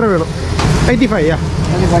வேணும், சில்லறை வேணும். 85யா?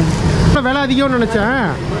 விலை அதிகம்னு நினச்சேன்.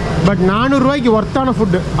 பட் 400 ரூபாய்க்கு ஒர்த்தான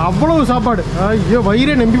ஃபுட்டு. அவ்வளோ சாப்பாடு. ஐயோ,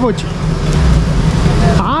 வயிறே நம்பி போச்சு.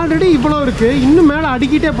 ஆல்ரெடி இவ்வளோ இருக்குது, இன்னும் மேலே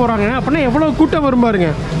அடிக்கிட்டே போகிறாங்க. அப்படின்னா எவ்வளோ கூட்டம் வரும் பாருங்க.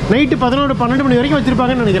 நைட்டு 11-12 மணி வரைக்கும்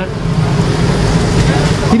வச்சுருப்பாங்கன்னு நினைக்கிறேன்.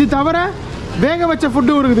 இது தவிர வேக வச்ச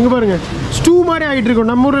ஃபுட்டும் இருக்குதுங்க பாருங்க. ஸ்டூ மாதிரி ஆகிட்டு இருக்கும்.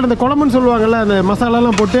 நம்ம ஊரில் இந்த குழம்புன்னு சொல்லுவாங்கல்ல, அந்த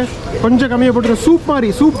மசாலாலாம் போட்டு கொஞ்சம் கம்மியாக போட்டு சூப் மாதிரி.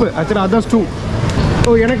 சூப்பு ஆக்சுவலாக அதான் ஸ்டூ. ஓ,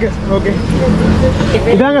 எனக்கு ஓகே.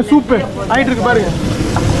 இதாங்க சூப்பு ஆகிட்டு இருக்கு பாருங்க.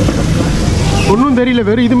 ஒன்றும் தெரியல,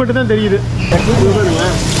 வெறும் இது மட்டும் தான் தெரியுது.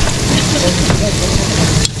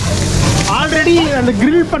 ஆல்ரெடி அந்த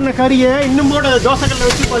கிரில் பண்ண கறியை இன்னும் கூட தோசைக்கல்ல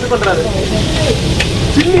வச்சு இது பண்ணுறாரு.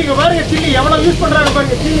 சில்லி பாருங்க, சில்லி எவ்வளோ யூஸ் பண்ணுறாங்க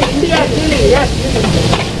பாருங்க. Chilli, India chilli.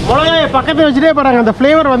 மிளகாயை பக்கத்தில் வச்சுட்டே போகிறாங்க. அந்த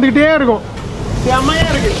ஃப்ளேவர் வந்துக்கிட்டே இருக்கும்.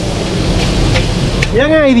 செம்மையாக இருக்குது.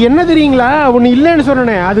 ஏங்க இது என்ன தெரியுங்களா? ஒன்று இல்லைன்னு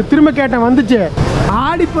சொன்னேனே, அது திரும்ப கேட்டேன், வந்துச்சு.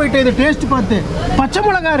 ஆடி போயிட்டு இதை டேஸ்ட் பார்த்து. பச்சை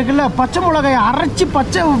மிளகாய் இருக்குல்ல, பச்சை மிளகாயை அரைச்சி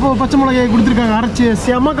பச்சை மிளகாயை கொடுத்துருக்காங்க அரைச்சி.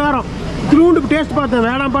 செம்ம காரம். திருண்டு டேஸ்ட் பார்த்தேன்,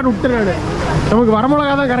 வேணாம்ப்பான்னு விட்டுறேன். நமக்கு வர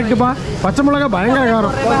மிளகா தான் கரெக்டுப்பா. பச்சை மிளகா பயங்கர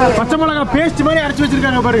காரம். பச்சை மிளகா பேஸ்ட் மாதிரி அரைச்சி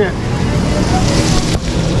வச்சுருக்காங்க பாருங்க.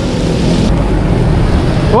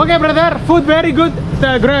 Okay, brother. Food very good.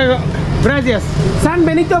 Gracias. San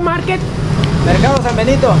Benito Market. Mercado San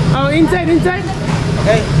Benito. Oh, inside.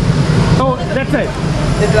 Okay. Oh, that side.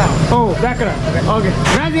 This round. Oh, back around. Okay.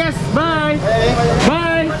 Gracias. Bye.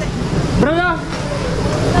 Bye. Brother.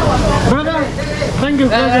 Thank you.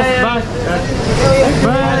 Gracias. Bye.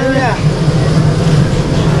 Bye.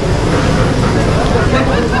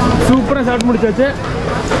 சூப்பராக சாப்பிட்டு முடிச்சாச்சு.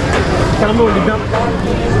 கிளம்ப வேண்டியதுதான்.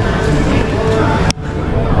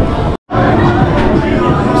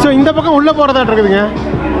 So இந்த பக்கம் உள்ளே போகிறதா இருக்குதுங்க.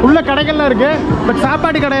 உள்ள கடைகள்லாம் இருக்குது. பட்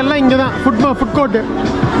சாப்பாடு கடையெல்லாம் இங்கே தான். Food court.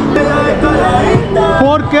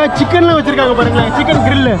 போர்க்கு சிக்கன்லாம் வச்சுருக்காங்க பாருங்களேன். Chicken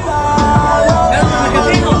grill.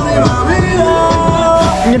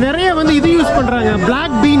 இங்கே நிறைய வந்து இது யூஸ் பண்ணுறாங்க.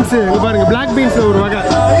 பிளாக் பீன்ஸு பாருங்கள். பிளாக் பீன்ஸ் ஒரு வகை.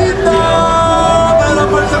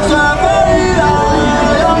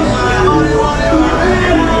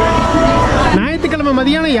 ஞாயிற்றுக்கிழமை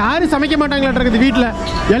மதியானம் யாரும் சமைக்க மாட்டாங்களாட்டு வீட்டில்.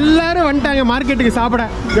 எல்லாரும் வந்துட்டாங்க மார்க்கெட்டுக்கு சாப்பிட.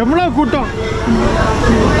 எவ்வளோ கூட்டம்.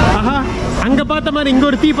 ஆஹா, அங்கே பார்த்த மாதிரி இங்கே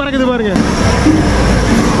ஒரு தீ பறக்குது பாருங்க.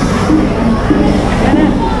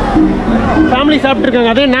 ஃபேமிலி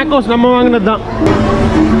சாப்பிட்ருக்காங்க. அதே நாக்கோஸ் நம்ம வாங்கினது தான்.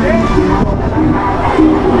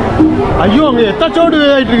 ஐயோ, அங்கே எத்தாச்சோடு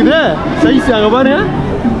ஆகிட்டு இருக்குது சைஸ். அங்கே பாருங்க,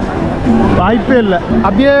 வாய்ப்பே இல்லை.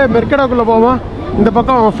 அப்படியே மெர்கடாக்குள்ளே போவோம். இந்த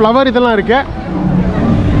பக்கம் ஃப்ளவர் இதெல்லாம் இருக்கு.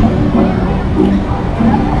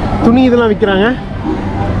 துணி இதெல்லாம் விற்கிறாங்க.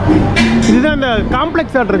 இதுதான் இந்த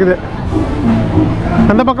காம்ப்ளெக்ஸ் ஆட் இருக்குது.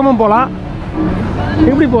 அந்த பக்கமும் போகலாம்.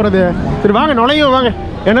 எப்படி போகிறது? சரி வாங்க நுழையும், வாங்க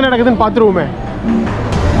என்ன நடக்குதுன்னு பார்த்துருவோமே.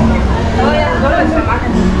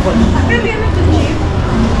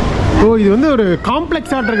 ஓ இது வந்து ஒரு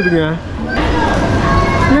காம்ப்ளெக்ஸ் ஆட் இருக்குதுங்க.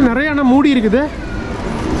 இங்கே நிறைய ஆனால் மூடி இருக்குது.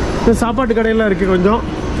 சாப்பாட்டு கடையெல்லாம் இருக்குது கொஞ்சம்.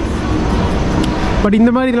 பட்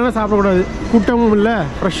இந்த மாதிரி இதெல்லாம் சாப்பிடக்கூடாது. கூட்டமும் இல்லை,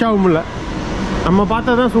 ஃப்ரெஷ்ஷாகவும் இல்லை. நம்ம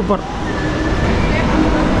பார்த்தா தான் சூப்பர்.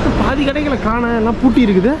 பாதி கடைகளை காண எல்லாம் பூட்டி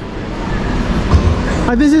இருக்குது.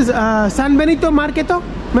 This is San Benito மார்க்கெட்டோ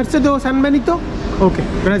மெர்சடோ San Benito. Okay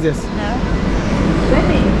கிராசியஸ்.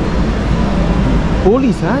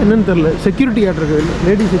 போலீஸா என்னன்னு தெரில, செக்யூரிட்டி கார்டு இருக்குது,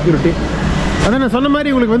 லேடி செக்யூரிட்டி. அதான் நான் சொன்ன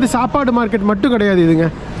மாதிரி உங்களுக்கு வந்து சாப்பாடு மார்க்கெட் மட்டும் கிடையாது இதுங்க,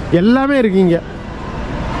 எல்லாமே இருக்குங்க.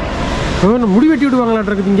 முடி வெட்டி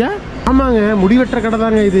விடுவாங்களாட்டிருக்குதுங்க. ஆமாங்க, முடி வெட்டுற கடை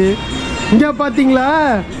தாங்க இது. இங்கே பார்த்தீங்களா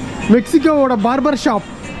மெக்சிகோவோட பார்பர் ஷாப்.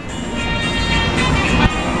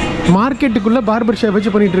 மார்க்கெட்டுக்குள்ளே பார்பர் ஷாப்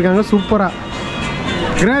வச்சு பண்ணிட்டு இருக்காங்க சூப்பராக.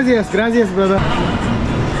 கிராசியஸ் கிராசியஸ் பிரதர்.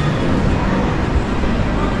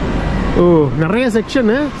 ஓ நிறைய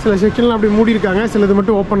செக்ஷனு, சில செக்ஷன்லாம் அப்படி மூடி இருக்காங்க, சிலது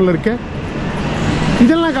மட்டும் ஓப்பனில் இருக்கு.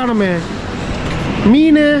 இதெல்லாம் காணுமே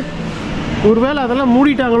மீன், ஒருவேளை அதெல்லாம்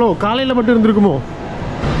மூடிட்டாங்களோ, காலையில் மட்டும் இருந்திருக்குமோ.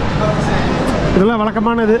 இதெல்லாம்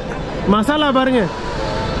வழக்கமானது. மசாலா பாருங்க,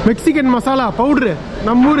 மெக்சிகன் மசாலா பவுட்ரு,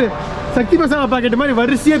 நம்ம ஊர் சக்தி மசாலா பாக்கெட் மாதிரி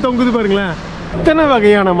வரிசையாக தொங்குது பாருங்களேன். இத்தனை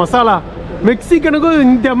வகையான மசாலா.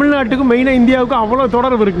 மெக்சிகனுக்கும் தமிழ்நாட்டுக்கும் மெயினாக இந்தியாவுக்கும் அவ்வளோ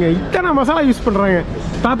தொடர்பு இருக்குங்க. இத்தனை மசாலா யூஸ் பண்ணுறாங்க.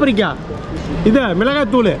 பாப்ரிக்கா, இது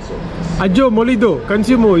மிளகாத்தூள், அஜோ, மொலிதோ,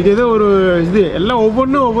 கன்சியூமோ, இது ஏதோ ஒரு இது எல்லாம்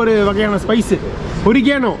ஒவ்வொன்றும் ஒவ்வொரு வகையான ஸ்பைஸு.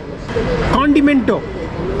 Oregano, காண்டிமெண்ட்டோ,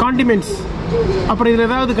 condiments. அப்புறம் இதில்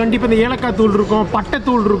ஏதாவது கண்டிப்பாக இந்த ஏலக்காய் தூள் இருக்கும்,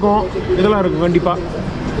 பட்டைத்தூள் இருக்கும், இதெல்லாம் இருக்கும் கண்டிப்பாக.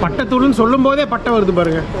 பட்டைத்தூள்னு சொல்லும் போதே பட்டை வருது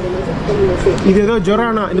பாருங்கள். இது ஏதோ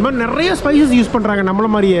ஜொரானா, இந்த மாதிரி நிறைய ஸ்பைசஸ் யூஸ் பண்ணுறாங்க நம்மள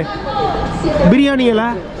மாதிரியே. பிரியாணி இலை,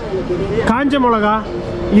 காஞ்ச மிளகா,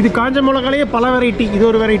 இது காஞ்ச மிளகாலேயே பல வெரைட்டி. இது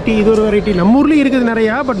ஒரு வெரைட்டி, இது ஒரு வெரைட்டி. நம்ம ஊர்லேயும் இருக்குது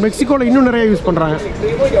நிறையா, பட் மெக்சிகோவில் இன்னும் நிறையா யூஸ் பண்ணுறாங்க.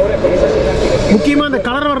 முக்கியமாக இந்த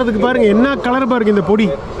கலர் வர்றதுக்கு பாருங்கள், என்ன கலர் பாருங்கள் இந்த பொடி.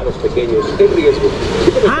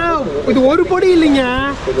 இது ஒரு பொடி இல்லைங்க,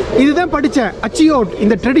 இதுதான் படித்தேன், அச்சியோட்,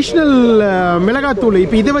 இந்த ட்ரெடிஷ்னல் மிளகாத்தூள்.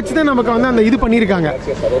 இப்போ இதை வச்சு தான் நமக்கு வந்து அந்த இது பண்ணியிருக்காங்க.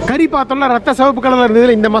 கறி பார்த்தோம்னா ரத்த சிவப்பு கலரில்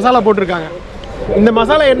இருந்ததில் இந்த மசாலா போட்டிருக்காங்க. இந்த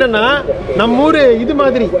மசாலா என்னன்னா நம்ம ஊர் இது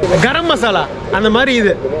மாதிரி கரம் மசாலா அந்த மாதிரி.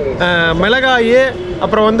 இது மிளகாய்,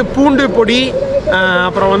 அப்புறம் வந்து பூண்டு பொடி,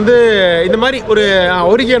 அப்புறம் வந்து இந்த மாதிரி ஒரு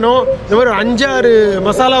ஒரிகேனோ, இந்த மாதிரி ஒரு 5-6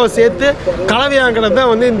 மசாலாவை சேர்த்து கலவையாங்கிறது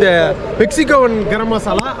தான் வந்து இந்த மெக்சிகோவன் கரம்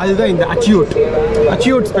மசாலா. அதுதான் இந்த அச்சியோட்.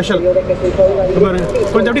 அச்சியோட் ஸ்பெஷல் பாருங்க,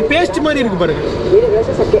 கொஞ்சம் அப்படியே பேஸ்ட் மாதிரி இருக்கு பாருங்க.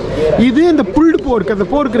 இது இந்த புல்டு போர்க், அந்த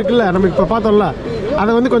போர்க் இருக்குல்ல நம்ம இப்போ பார்த்தோம்ல,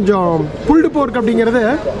 அதை வந்து கொஞ்சம் புல்டு போர்க் அப்படிங்கிறது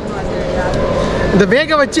இந்த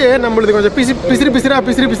வேக வச்சு நம்மளுக்கு கொஞ்சம் பிசிறு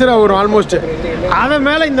பிசிறா வரும் ஆல்மோஸ்ட். அதை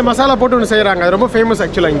மேலே இந்த மசாலா போட்டு ஒன்று செய்கிறாங்க. அது ரொம்ப ஃபேமஸ்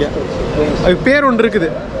ஆக்சுவலாக. இங்கே அது பேர் ஒன்று இருக்குது,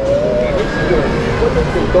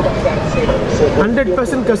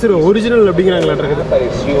 100% கசுரு ஒரிஜினல் அப்படிங்கிறாங்களா இருக்குது.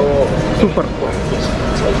 சூப்பர்.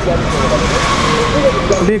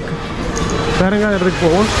 வேறங்க இருக்கு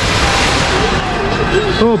போவோம்.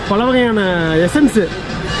 ஓ பல வகையான எசன்ஸு,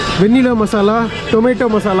 வெண்ணிலா மசாலா, டொமேட்டோ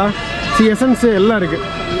மசாலா, எசன்ஸு எல்லாம் இருக்குது.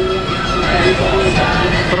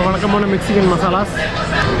 அப்புறம் வழக்கமான மெக்சிகன் மசாலாஸ்.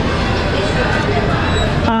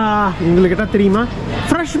 உங்களுக்கு என்ன தெரியுமா,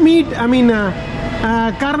 ஃப்ரெஷ் மீட், ஐ மீன்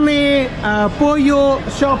கர்னே, போயோ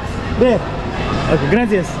ஷாப் தேர். ஓகே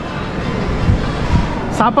கிராசியஸ்.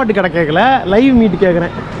 சாப்பாட்டு கடை கேட்கல, லைவ் மீட்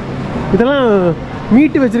கேட்குறேன். இதெல்லாம்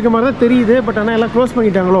மீட்டு வச்சுருக்க மாதிரி தான் தெரியுது, பட் ஆனால் எல்லாம் க்ளோஸ்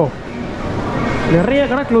பண்ணிட்டாங்களோ. நிறைய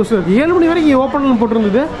கடை க்ளோஸ் இருக்குது. 7 மணி வரைக்கும் ஓப்பன்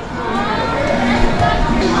போட்டிருந்தது.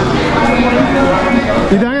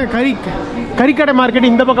 இதாங்க கறிக்கடை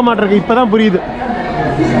மார்க்கெட் இந்த பக்கம் மாட்டிருக்கு. இப்போ தான் புரியுது.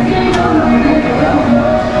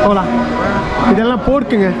 போகலாம். இதெல்லாம்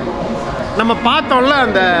போர்க்குங்க. நம்ம பார்த்தோம்ல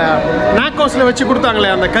அந்த நாக்கோஸில் வச்சு கொடுத்தாங்களே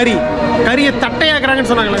அந்த கறியை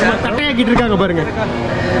தட்டையாக்குறாங்கன்னு சொன்னாங்களே, தட்டையாக்கிட்டு இருக்காங்க பாருங்க.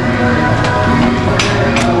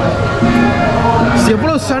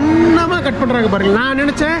 எவ்வளோ சன்னமாக கட் பண்ணுறாங்க பாருங்க. நான்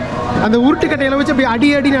நினச்சேன் அந்த உருட்டு கட்டையில் வச்சு அப்படி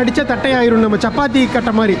அடின்னு அடித்தா தட்டையாயிரும், நம்ம சப்பாத்தி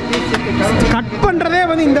கட்டை மாதிரி. கட் பண்ணுறதே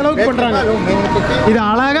வந்து இந்த அளவுக்கு பண்ணுறாங்க. இது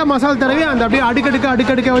அழகாக மசால் தடவி அந்த அப்படியே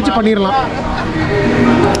அடுக்கடுக்க வச்சு பண்ணிடலாம்.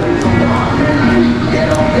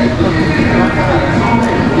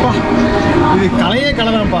 இது கலையே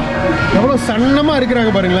கலைதான்ப்பா. எவ்வளோ சன்னமாக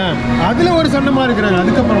இருக்கிறாங்க பாருங்களேன். அதில் ஒரு சன்னமாக இருக்கிறாங்க.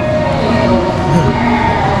 அதுக்கப்புறம்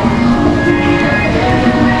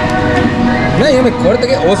No, yo me corto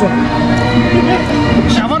que oso.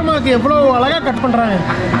 ஷவர்மாக்கு எவ்வளோ அழகாக கட் பண்ணுறாங்க.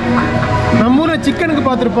 நம்ம ஊரில் சிக்கனுக்கு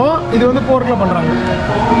பார்த்துருப்போம், இது வந்து போர்க்கில் பண்ணுறாங்க.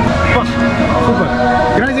 சூப்பர்.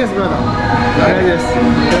 கிராசியஸ் பிரதர். கிராசியஸ்.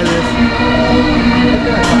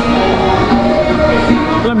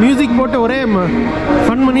 எல்லாம் மியூசிக் போட்டு ஒரே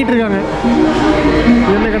ஃபன் பண்ணிகிட்டு இருக்காங்க.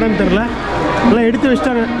 என்ன கடைன்னு தெரில, எல்லாம் எடுத்து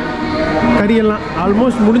வச்சிட்டாங்க கறியெல்லாம்.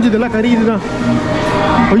 ஆல்மோஸ்ட் முடிஞ்சதெல்லாம் கறி இதுதான்.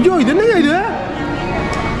 ஐயோ இது என்னங்க இது?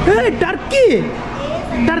 டர்க்கி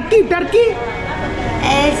டர்க்கி டர்க்கி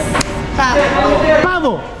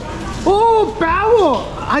பாவோ. ஓ பாவோ.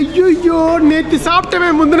 ஐயோ நேற்று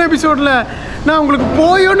சாப்பிட்டவன் முந்தின எபிசோடில் நான் உங்களுக்கு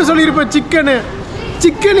போயோன்னு சொல்லியிருப்பேன்.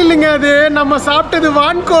 சிக்கன் இல்லைங்க, அது நம்ம சாப்பிட்டது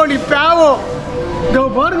வான்கோழி பாவோ. இதோ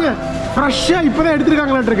பாருங்க, ஃப்ரெஷ்ஷாக இப்போ தான்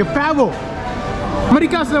எடுத்துருக்காங்களான்ருக்கு பாவோ.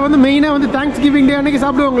 அமெரிக்காஸில் வந்து மெயினாக வந்து தேங்க்ஸ் கிவிங் டே அன்னைக்கு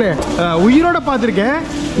சாப்பிடுவாங்களே, உயிரோட பார்த்துருக்கேன்.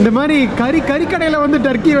 இந்த மாதிரி கறிக்கடையில் வந்து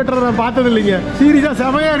டர்க்கி வெட்டுறத நான் பார்த்தது இல்லைங்க. சீரியஸாக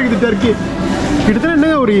செமையாக இருக்குது டர்க்கி. கிட்டத்தட்ட என்ன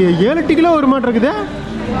ஒரு 7-8 கிலோ ஒரு மாட்டம் இருக்குது.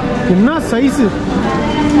 என்ன சைஸு,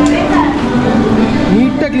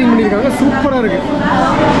 நீட்டாக க்ளீன் பண்ணியிருக்காங்க, சூப்பராக இருக்குது.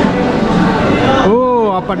 ஓ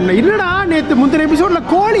அப்போ இல்லைடா, நேற்று முந்தின எபிசோடில்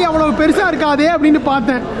கோழி அவ்வளோ பெருசாக இருக்காதே அப்படின்னு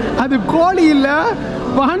பார்த்தேன். அது கோழி இல்லை,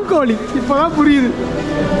 வான்கோழி. இப்போ தான் புரியுது.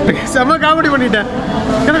 செம்ம காமெடி பண்ணிட்டேன்.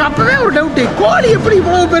 எனக்கு அப்போவே ஒரு டவுட்டு, கோழி எப்படி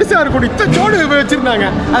இவ்வளோ பெருசாக இருக்கும்? இத்தனை சோடு வச்சுருந்தாங்க,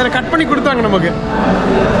 அதில் கட் பண்ணி கொடுத்தாங்க நமக்கு.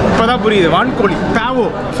 இப்போ தான் புரியுது, வான்கோழி பாவோ.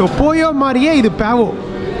 ஸோ போயோ மாதிரியே இது பாவோ.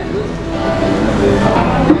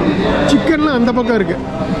 சிக்கன்லாம் அந்த பக்கம் இருக்கு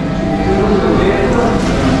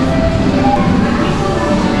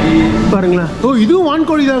பாருங்களேன். ஓ இதுவும்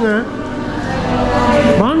வான்கோழி தாங்க.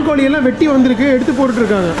 வான்கோழி எல்லாம் வெட்டி வந்திருக்கு, எடுத்து போட்டுட்டு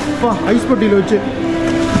இருக்காங்க. அப்பா ஐஸ் பட்டியில் வச்சு.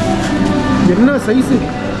 என்ன சைஸு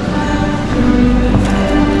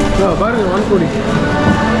பாருங்க, வான்கோழி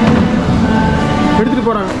எடுத்துட்டு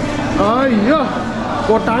போறாங்க. ஐயோ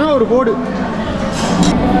போட்டாங்க ஒரு போடு.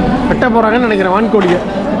 வெட்ட போறாங்கன்னு நினைக்கிறேன் வான்கோழியை.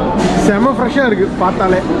 செம ஃப்ரெஷ்ஷாக இருக்கு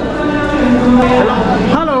பார்த்தாலே.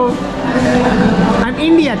 Hello, I'm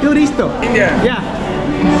India touristo. India. Yeah.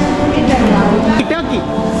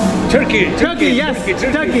 Turkey, yes.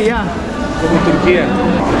 Turkey, yeah. Como Turquía.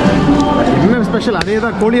 என்ன ஸ்பெஷல்? அதே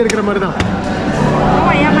தான், கோழி இருக்கிற மாதிரி தான்.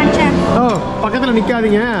 ஓ பக்கத்தில்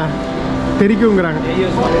நிற்காதீங்க, தெரிக்குங்கிறாங்க.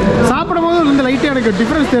 சாப்பிடும் போது இந்த லைட்டாக எனக்கு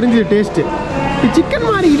டிஃப்ரென்ஸ் தெரிஞ்சுது டேஸ்ட்டு. சிக்கன்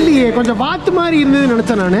மாதிரி இல்லையே, கொஞ்சம் வாத்து மாதிரி இருந்ததுன்னு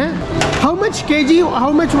நினச்சேன் நான். How much kg? How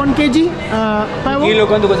much 1 kg? Kilo,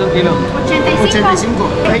 ¿cuánto cuesta un kilo? 85.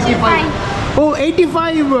 85. Oh,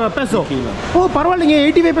 85 peso. Oh, பரவாயில்லைங்க,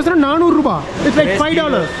 85 peso 400 ரூபா. It's like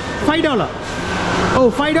 $5. $5. Oh,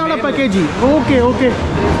 $5 per kg. Okay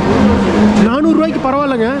 400 ரூபாய்க்கு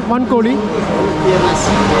பரவாயில்லைங்க வான்கோழி.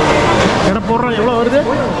 எடை போடுறோம், எவ்வளோ வருது?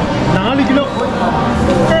 4 kilo.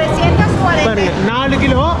 340. 4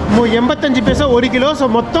 kilo 85 peso 1 kilo. So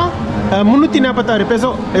மொத்தம் 346 peso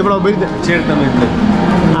இவ்வளோ போயிடுது. Ciertamente.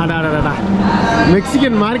 அடாடா,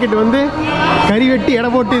 மெக்சிகன் மார்க்கெட் வந்து கறி வெட்டி எடை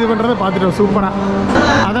போட்டு இது பண்ணுறதை பார்த்துட்டோம். சூப்பராக.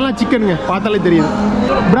 அதெல்லாம் சிக்கனுங்க, பார்த்தாலே தெரியுது.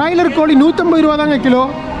 பிராய்லர் கோழி 150 ரூபா தாங்க கிலோ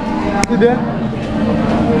இது.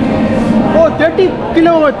 ஓ 30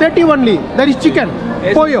 kilo 30 only. That is chicken.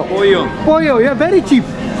 Pollo. Yeah, very cheap.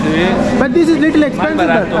 Sí. But this is little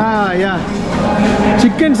expensive. Yeah.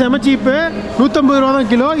 Chicken செம சீப்பு, 150 ரூபா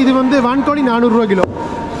தான் கிலோ. இது வந்து வான்கோழி 400 ரூபா கிலோ.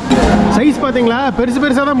 சைஸ் பார்த்தீங்களா,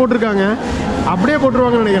 பெருசாக தான் போட்டிருக்காங்க. அப்படியே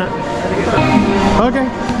போட்டுருவாங்கன்னு நினைக்கிறேன். Okay,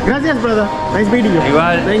 கிராசியஸ் brother, nice meeting you.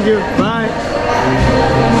 Thank you, பாய்.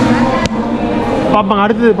 பார்ப்பாங்க,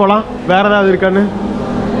 அடுத்தது போகலாம். வேறு ஏதாவது இருக்கான்னு.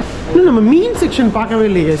 இன்னும் நம்ம மீன் செக்ஷன் பார்க்கவே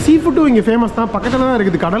இல்லையே. சீ ஃபுட்டும் இங்கே ஃபேமஸ் தான், பக்கத்தில் தான்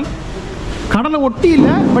இருக்குது கடல். கடலை ஒட்டி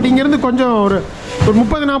இல்லை, பட் இங்கேருந்து கொஞ்சம் ஒரு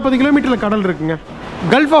 30-40 கிலோமீட்டரில் கடல் இருக்குங்க.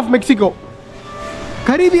 Gulf of Mexico.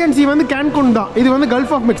 Caribbean C வந்து கேன்குன் தான், இது வந்து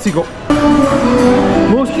கல்ஃப் ஆஃப் மெக்சிகோ.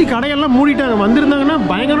 மோஸ்ட்லி கடையெல்லாம் மூடிட்டாங்க. வந்திருந்தாங்கன்னா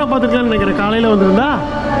பயங்கரமாக பார்த்துருக்கலாம்னு நினைக்கிறேன். காலையில் வந்திருந்தா.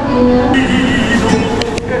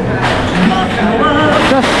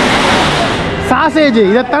 சாசேஜ்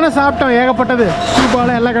இதைத்தானே சாப்பிட்டோம், ஏகப்பட்டது.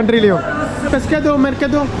 கியூபாவில் எல்லா கண்ட்ரிலையும். பெஸ்கேதோ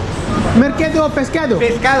Pescado.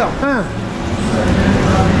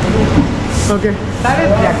 Okay. ¿Sabes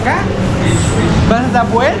de acá? Vas a dar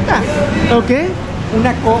vuelta. Okay.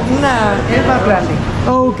 Una es más grande.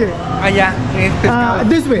 Okay. Allá, es pescado.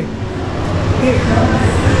 This way.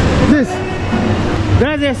 This.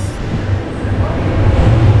 Gracias.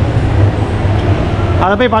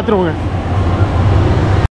 அதை போய் பார்த்துருவோங்க.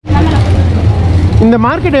 இந்த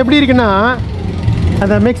மார்க்கெட் எப்படி இருக்குன்னா,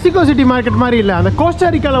 அந்த மெக்சிகோ சிட்டி மார்க்கெட் மாதிரி இல்லை. அந்த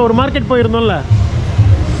கோஸ்டாரிக்காவில் ஒரு மார்க்கெட் போயிருந்தோம்ல,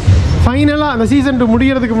 ஃபைனலாக அந்த சீசன் 2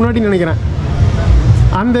 முடிகிறதுக்கு முன்னாடி நினைக்கிறேன்.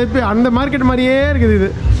 அந்த மார்க்கெட் மாதிரியே இருக்குது இது.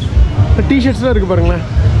 டிஷர்ட்ஸ்லாம் இருக்குது பாருங்களேன்,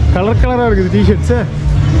 கலராக இருக்குது டிஷர்ட்ஸு.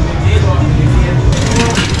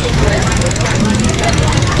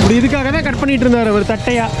 இப்படி இதுக்காக தான் கட் பண்ணிகிட்டு இருந்தார் அவர்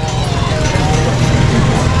தட்டையாக.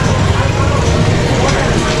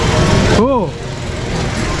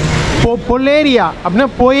 ஓ பொல்லேரியா அப்படின்னா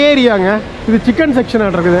போயேரியாங்க. இது சிக்கன் செக்ஷன்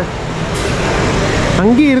இருக்குது.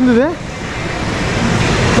 அங்கேயும் இருந்தது.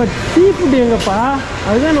 பட் சீ ஃபுட் எங்கப்பா,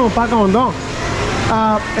 அதுதான் நம்ம பார்க்க வந்தோம்.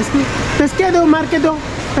 பெஸ்கேடோ மார்க்கெட்டோ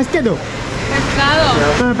பெஸ்கேடோ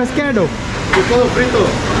பெஸ்கேடோ Pescado frito.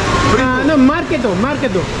 no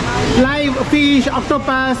marketo live fish,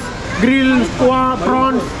 octopus, grill, squid,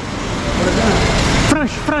 prawns,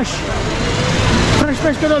 fresh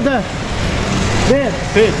pescado there.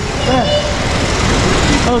 Sí.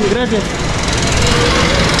 Okay, gracias.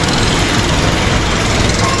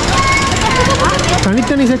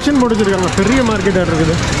 தனித்தனி செக்ஷன் போட்டு வச்சிருக்காங்க. பெரிய மார்க்கெட்டாக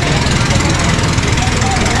இருக்குது.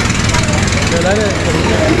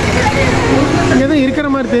 இங்கே தான் இருக்கிற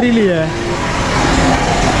மாதிரி தெரியலையே.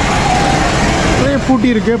 பூட்டி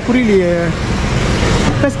இருக்கு, புரியலையே.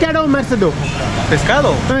 பெஸ்காடோ மெர்சடோ.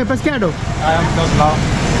 Pescado. பெஸ்காடோ.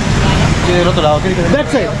 Del otro lado. That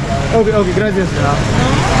side. Okay, okay, gracias.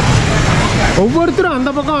 ஒவ்வொருத்தரும்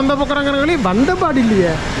அந்த பக்கம்ங்கிறாங்களே, வந்த பாடு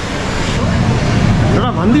இல்லையே.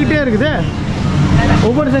 வந்துக்கிட்டே இருக்குது.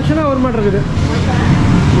 ஒவ்வொரு செக்ஷனாக ஒரு மாதிரி இருக்குது.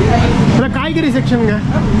 இதில் காய்கறி செக்ஷனுங்க.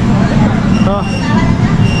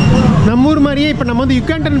 நம்ம ஊர் மாதிரியே இப்போ நம்ம வந்து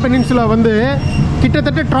யுகாண்டன் பெனின்சுலா வந்து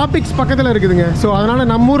கிட்டத்தட்ட டிராபிக்ஸ் பக்கத்தில் இருக்குதுங்க. ஸோ அதனால்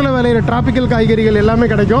நம்ம ஊரில் விளையிற டிராபிக்கல் காய்கறிகள் எல்லாமே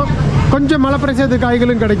கிடைக்கும். கொஞ்சம் மலை பிரதேசத்து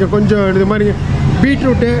காய்களும் கிடைக்கும். கொஞ்சம் இது மாதிரி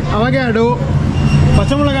பீட்ரூட்டு, அவகேடோ,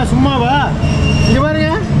 பச்சை மிளகா சும்மாவா. இங்கே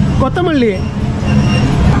பாருங்க, கொத்தமல்லி,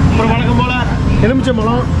 அப்புறம் வழக்கம் போல்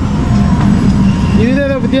எலுமிச்சம்பழம். இதுதான்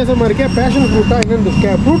ஏதோ வித்தியாசமாக இருக்கே. பேஷன் ஃப்ரூட்டா என்னென்னு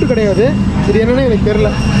ஃப்ரூட்டு கிடையாது. இது என்னென்னு எனக்கு தெரில.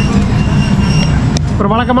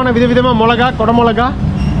 அப்புறம் வழக்கமான விதவிதமாக மிளகா, கொடை மிளகா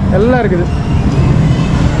எல்லாம் இருக்குது.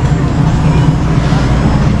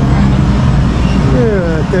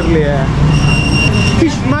 தெரியலையே.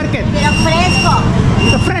 Fish market. Pero fresco.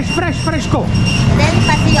 Fresco. Del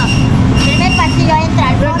pasillo. Primer pasillo entra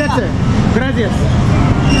al fondo. That's it. Gracias.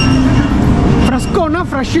 ஃப்ரெஷ்கோன்னா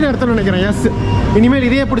ஃப்ரெஷ்ஷுன்னு அர்த்தம் நினைக்கிறேன். எஸ், இனிமேல்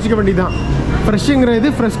இதையே பிடிச்சிக்க வேண்டியதுதான். ஃப்ரெஷ்ஷுங்கிறது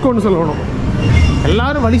ஃப்ரெஷ்கோன்னு சொல்லணும்.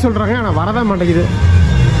 எல்லாரும் வழி சொல்கிறாங்க, ஆனால் வரதான் மாட்டேங்குது.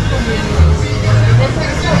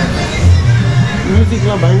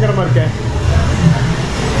 மியூசிக்லாம் பயங்கரமாக இருக்கேன்.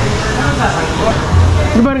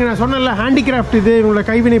 இது பாருங்க, நான் சொன்னேன்ல ஹேண்டிகிராஃப்ட், இது இவங்களோட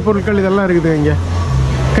கைவினை பொருட்கள் இதெல்லாம் இருக்குது. இங்கே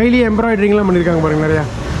கையிலேயே எம்ப்ராய்டரிங்லாம் பண்ணியிருக்காங்க பாருங்க நிறையா.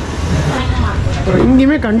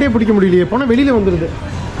 இங்கேயுமே கண்டே பிடிக்க முடியலையே, போனால் வெளியில் வந்துடுது.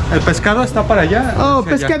 El pescado está para allá. Oh,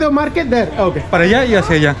 pescado market there. Okay. Para allá y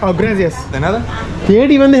hacia allá. Oh, gracias. De nada.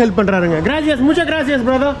 தேடி வந்து help பண்ணுறாருங்க. Gracias, muchas gracias,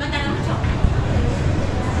 brother.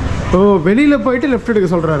 ஓ, வெளியில் போயிட்டு லெஃப்ட் எடுக்க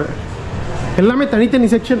சொல்கிறாரு. எல்லாமே தனித்தனி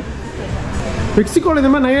செக்ஷன். மெக்சிகோவில்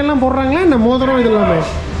இந்த மாதிரி நகையெல்லாம் போடுறாங்களா இந்த மோதிரம்? இது எல்லாமே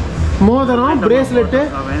மோதிரம், பிரேஸ்லெட்டு.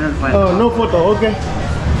 No photo. ஓகே.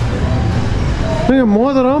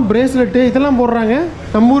 மோதிரம், பிரேஸ்லெட்டு இதெல்லாம் போடுறாங்க.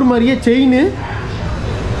 நம்ம ஊர் மாதிரியே செயின்.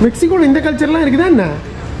 மெக்சிகோவில் இந்த கல்ச்சர்லாம் இருக்குதா என்ன?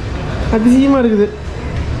 அதிசயமாக இருக்குது.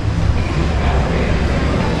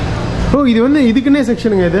 ஓ, இது வந்து இதுக்குன்னே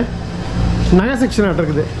செக்ஷனுங்க. இது நகை செக்ஷன் ஆட்ட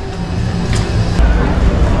இருக்குது.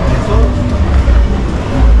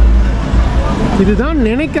 இதுதான்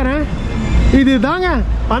நினைக்கிறேன். இது தாங்க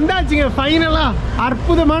வந்தாச்சுங்க ஃபைனலாக.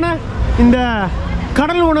 அற்புதமான இந்த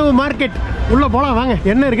கடல் உணவு மார்க்கெட். உள்ளே போகலாம் வாங்க,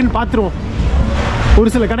 என்ன இருக்குன்னு பார்த்துருவோம். ஒரு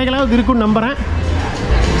சில கடைகளாவது இருக்குன்னு நம்புகிறேன்.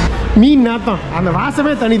 மீன் நாத்தம், அந்த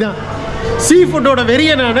வாசமே தனி தான். சீ ஃபுட்டோட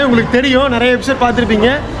வெறிய நான், உங்களுக்கு தெரியும், நிறைய எபிசோட் பார்த்துருப்பீங்க.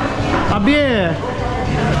 அப்படியே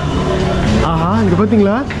ஆஹா, இங்கே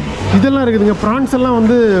பார்த்தீங்களா இதெல்லாம் இருக்குதுங்க. ப்ரான்ஸ் எல்லாம்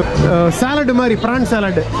வந்து சாலடு மாதிரி, ப்ரான்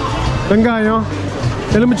சாலடு, வெங்காயம்,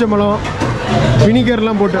 எலுமிச்சம்பழம்,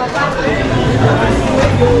 வினிகர்லாம் போட்டு.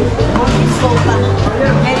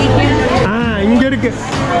 இங்கே இருக்கு.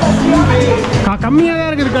 கம்மியாக தான்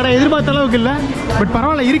இருக்குது கடை, எதிர்பார்த்த அளவுக்கு இல்லை. பட்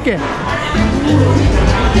பரவாயில்ல, இருக்கே.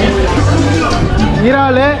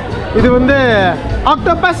 இறால், இது வந்து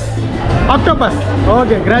ஆக்டோபஸ்.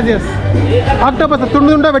 ஓகே, கிராசியஸ். ஆக்டோபஸை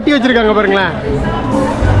துண்டு துண்டாக வெட்டி வச்சுருக்காங்க பாருங்களேன்.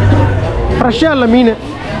 ஃப்ரெஷ்ஷாக இல்லை மீன்.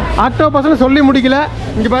 ஆக்டோபஸ்ன்னு சொல்லி முடிக்கல.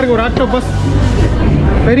 இங்கே பாருங்கள், ஒரு ஆக்டோபஸ்,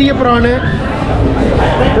 பெரிய ப்ரானு.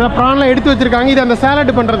 இதான் ப்ரான்லாம் எடுத்து வச்சுருக்காங்க. இது அந்த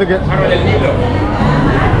சாலட் பண்ணுறதுக்கு.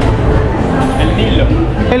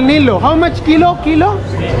 El Nilo. How much kilo?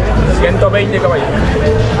 120 caballos.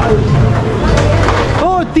 O,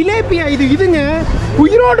 tilapia. இதுங்க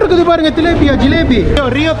உயிரோடு இருக்குது பாருங்க. திலேபியா, ஜிலேபி.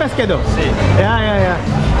 ரியோ பெஸ்கேதோ. யா.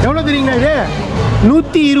 எவ்வளோ தெரியுங்களா இது?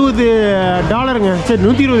 $120. சரி,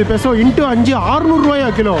 120 பெசோ இன்ட்டு 5, 600 ரூபாயா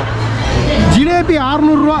கிலோ. ஜிலேபி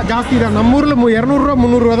 600 ரூபா, ஜாஸ்தி தான். நம்ம ஊரில் 200 ரூபா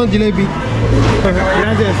 300 ரூபா தான் ஜிலேபி.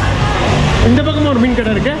 இந்த பக்கமாக ஒரு மீன்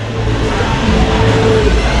கடை இருக்கு.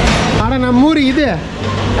 ஆனால் நம்ம ஊர் இது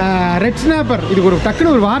ரெட் ஸ்னாப்பர். இதுக்கு ஒரு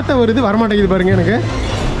டக்குன்னு ஒரு வார்த்தை வருது, வரமாட்டேங்குது பாருங்க எனக்கு.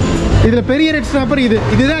 இதில் பெரிய ரெட் ஸ்னாப்பர்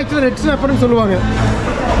இதுதான் ஆக்சுவலாக ரெட் ஸ்னாப்பர்னு சொல்லுவாங்க.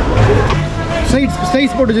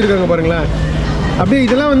 ஸ்லைஸ் போட்டு வச்சுருக்காங்க பாருங்களேன். அப்படியே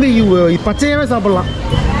இதெல்லாம் வந்து பச்சையாகவே சாப்பிட்லாம்.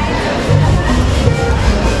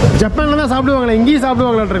 ஜப்பானில் தான் சாப்பிடுவாங்களே, இங்கேயும்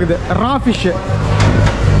சாப்பிடுவாங்களான் இருக்குது. ரா ஃபிஷ்ஷு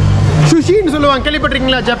சுஷின்னு சொல்லுவாங்க,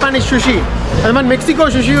 கேள்விப்பட்டிருக்கீங்களா? Japanese sushi. அது மாதிரி மெக்சிகோ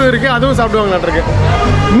சுஷியும் இருக்குது, அதுவும் சாப்பிடுவாங்களான் இருக்கு.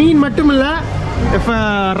 மீன் மட்டும் இல்லை, இப்போ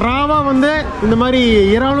ராவாக வந்து இந்த மாதிரி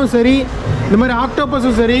இறாலும் சரி, இந்த மாதிரி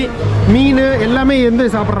ஆக்டோபஸும் சரி, மீன் எல்லாமே வந்து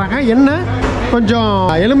சாப்பிட்றாங்க. எண்ணெய் கொஞ்சம்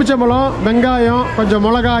எலுமிச்சம்பழம், வெங்காயம், கொஞ்சம்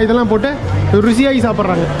மிளகா இதெல்லாம் போட்டு ருசியாகி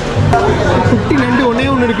சாப்பிட்றாங்க. குட்டி நண்டு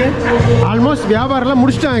ஒன்று இருக்குது. ஆல்மோஸ்ட் வியாபாரம்லாம்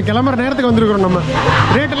முடிச்சுட்டாங்க, கிளம்புற நேரத்துக்கு வந்துருக்குறோம். நம்ம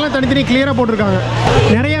ரேட்டெல்லாம் தனித்தனி கிளியராக போட்டிருக்காங்க.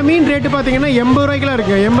 நிறையா மீன் ரேட்டு பார்த்தீங்கன்னா 80 ரூபாய்க்குலாம்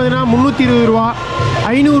இருக்குது. 80னா 320 ரூபா,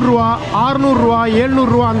 500 ரூபா, 600 ரூபா, 700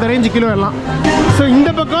 ரூபா அந்த ரேஞ்சு கிலோ எல்லாம். ஸோ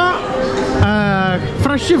இந்த பக்கம்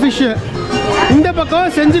ஃப்ரெஷ்ஷு ஃபிஷ்ஷு, இந்த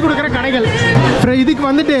பக்கம் செஞ்சு கொடுக்குற கடைகள். இதுக்கு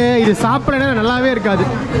வந்துட்டு இது சாப்பிட நல்லாவே இருக்காது.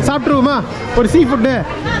 சாப்பிட்ருவோமா ஒரு சீ ஃபுட்டு?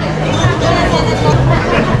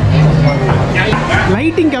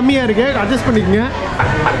 லைட்டிங் கம்மியாக இருக்குது, அட்ஜஸ்ட் பண்ணிக்கோங்க.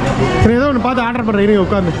 சரி, ஏதோ ஒன்று பார்த்து ஆர்டர் பண்ணுறேன், இருங்க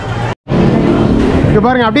உட்காந்து. இங்கே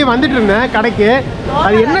பாருங்கள், அப்படியே வந்துட்டு இருந்தேன் கடைக்கு.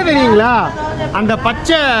 அது என்ன தெரியுங்களா, அந்த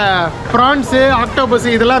பச்சை ப்ரான்ஸு, ஆக்டோபஸ்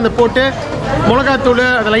இதெல்லாம் அந்த போட்டு மிளகாத்தூள்,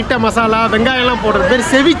 அது லைட்டாக மசாலா, வெங்காயம்லாம் போடுறது பேர்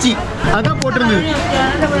செவிச்சி. அதான் போட்டிருந்தது.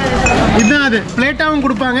 இதுதான் அது. பிளேட்டாகவும்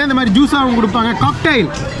கொடுப்பாங்க, இந்த மாதிரி ஜூஸாகவும் கொடுப்பாங்க. Cocktail,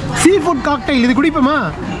 sea food cocktail. இது குடிப்போமா?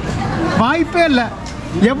 வாய்ப்பே இல்லை.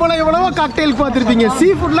 எவ்வளவோ காக்டைல் பார்த்துருப்பீங்க, சீ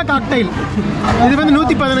ஃபுட்டில் காக்டைல். இது வந்து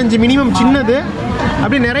 115 மினிமம், சின்னது.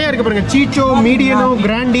 அப்படியே நிறைய இருக்குது பாருங்கள். சீச்சோ, மீடியனோ,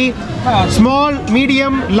 Kranti, small,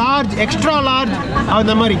 medium, large, extra large,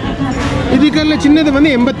 அந்த மாதிரி. இதுக்குள்ள சின்னது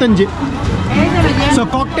வந்து 85. So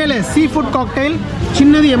cocktail, sea food cocktail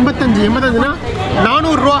சின்னது 85. 85னா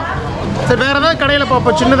 400 ரூபா. சரி, வேறு ஏதாவது கடையில்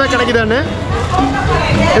பார்ப்போம் சின்னதாக கிடைக்குதான்னு.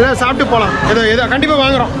 எதாவது சாப்பிட்டு போகலாம். ஏதோ கண்டிப்பாக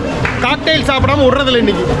வாங்குகிறோம். காக்டைல் சாப்பிடாம விட்றதில்ல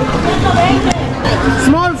இன்னைக்கு.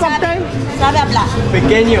 Small cocktail. Sabe hablar.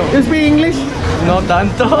 Pequeño. You speak English? No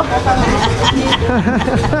tanto.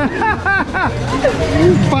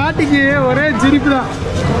 பாட்டிக்கு ஒரே சிரிப்பு தான்.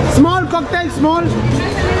 Small cocktail, small.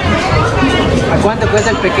 ¿A cuánto cuesta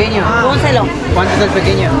el pequeño? Pónselo. ¿Cuánto es el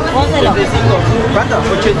pequeño? Pónselo. 85. ¿Cuánto?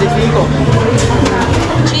 85.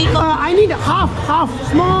 Chico. I need half,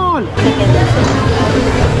 small.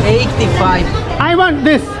 85. I want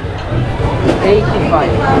this.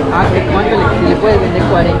 85. Ah, ¿cuánto le puedes vender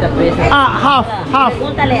 40 pesos? Half.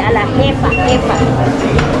 Pregúntale a la jefa.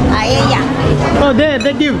 A ella. Oh,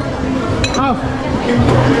 they give half.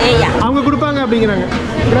 Ella. அவங்க கொடுப்பாங்க அப்படிங்கிறாங்க.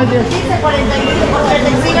 Gracias.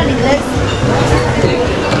 45 en inglés.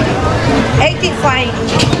 85.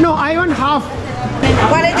 No, I want half.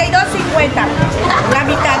 42.50. La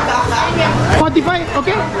mitad. 45,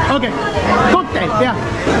 okay? Okay. Cocktail, yeah.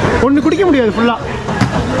 ஒன்று குடிக்க முடியாது ஃபுல்லாக.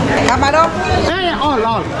 Camarón. Yeah,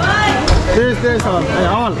 all. This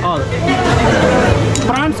all.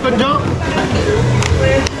 Prawns கொஞ்சம்,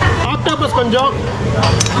 octopus கொஞ்சம்.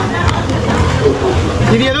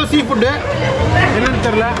 இது ஏதோ சீ ஃபுட்டு, என்னன்னு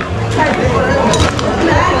தெரியல.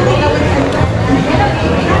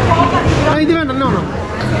 இது வேணும், என்ன வேணும்?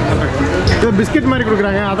 இது பிஸ்கட் மாதிரி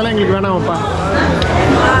கொடுக்குறாங்க, அதெல்லாம் எங்களுக்கு வேணாம்ப்பா.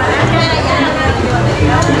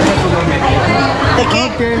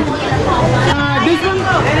 Okay. This one,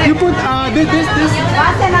 you put this.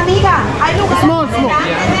 Pasen, amiga. Hay lugar. Small.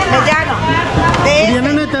 Mediano. இது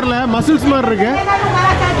என்னன்னே தெரியல, மசில்ஸ் மாதிரி இருக்கு.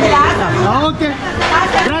 ஓகே,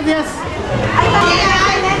 கிராசியஸ்.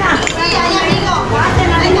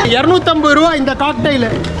 250 ரூபா இந்த காக்டைல்.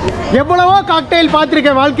 எவ்வளவோ காக்டைல்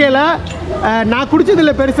பார்த்துருக்கேன் வாழ்க்கையில், நான்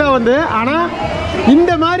குடிச்சதில்லை பெருசாக வந்து. ஆனால்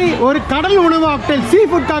இந்த மாதிரி ஒரு கடல் உணவு காக்டைல், சீ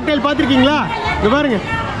ஃபுட் காக்டைல் பார்த்துருக்கீங்களா? இங்கே பாருங்க,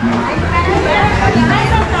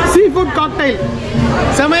 சீ ஃபுட் காக்டைல்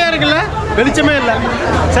செமையாக இருக்குல்ல? வெளிச்சமே இல்லை,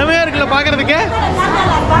 செமையாக இருக்குல்ல பார்க்குறதுக்கு.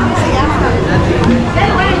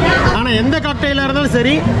 ஆனால் எந்த காக்டைலாக இருந்தாலும்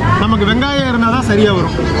சரி, நமக்கு வெங்காயம் இருந்தால் தான் சரியாக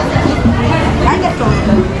வரும்.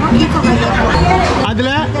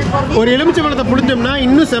 அதில் ஒரு எலுமிச்சை பழத்தை புழிஞ்சோம்னா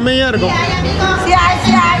இன்னும் செமையாக இருக்கும்.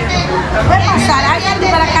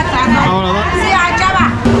 அவ்வளோதான்.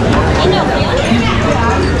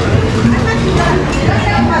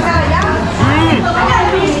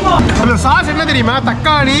 அந்த சாஸ் என்ன தெரியுமா?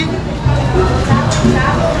 தக்காளி,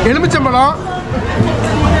 எலுமிச்சம்பழம்,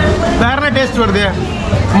 வேற என்ன டேஸ்ட் வருது,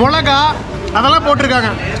 மிளகா, அதெல்லாம் போட்டிருக்காங்க.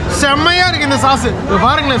 செம்மையா இருக்கு இந்த சாஸ்.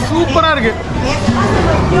 பாருங்களேன், சூப்பரா இருக்கு.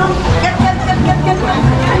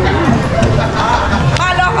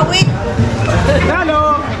 ஹலோ.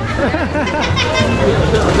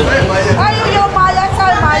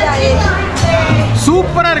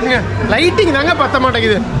 சூப்பரா இருக்குங்க. லைட்டிங் தாங்க பத்த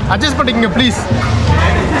மாட்டேங்குது, அட்ஜஸ்ட் பண்ணிக்கங்க ப்ளீஸ்.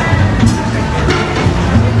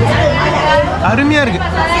 அருமையா இருக்கு.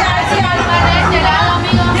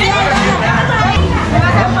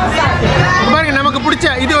 பாருங்க,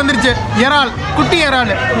 பிடிச்ச இது வந்துருச்சு, இறால், குட்டி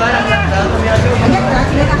இறால்.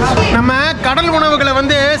 நம்ம கடல் உணவுகளை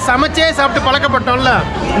வந்து சமைச்சே சாப்பிட்டு பழக்கப்பட்டோம்ல,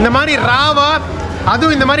 இந்த மாதிரி ராவா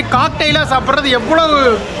அதுவும் இந்த மாதிரி காக்டெயிலாக சாப்பிட்றது எவ்வளவு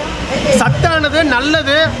சத்தானது,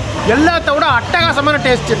 நல்லது, எல்லாத்தோட அட்டகாசமான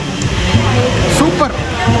டேஸ்ட்டு. சூப்பர்.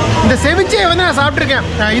 இந்த செவிச்சையை வந்து நான் சாப்பிட்ருக்கேன்,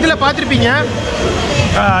 இதில் பார்த்துருப்பீங்க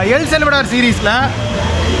எல் செல்வடார் சீரீஸில்.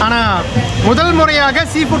 ஆனால் முதல் முறையாக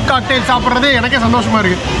சீ ஃபுட் காக்டெயில் சாப்பிட்றது எனக்கே சந்தோஷமாக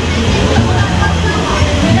இருக்குது.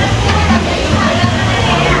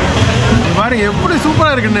 பாருங்க எப்படி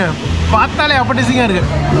சூப்பராக இருக்குன்னு, பார்த்தாலே அப்பட்டிசிங்காக இருக்கு.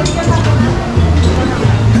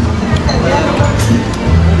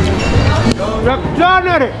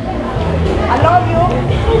 I love you.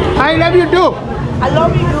 I love you too. I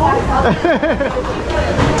love you too.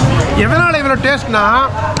 எதனால் இவ்வளோ டேஸ்ட்னா,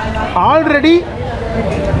 ஆல்ரெடி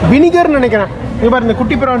வினிகர்னு நினைக்கிறேன். இது பாருங்க, இந்த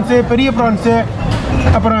குட்டி ப்ரான்ஸு, பெரிய ப்ரான்ஸு,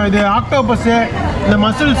 அப்புறம் இது ஆக்டோபஸ்ஸு, இந்த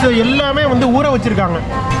மசில்ஸு எல்லாமே வந்து ஊற வச்சுருக்காங்க.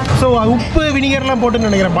 ஸோ உப்பு வினிகர்லாம் போட்டுன்னு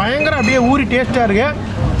நினைக்கிறேன். பயங்கர அப்படியே ஊறி டேஸ்ட்டாக இருக்குது.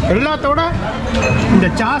 எல்லாத்தோட இந்த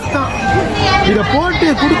சாஸ் தான், இதை போட்டு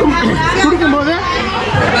குடிக்கும்போது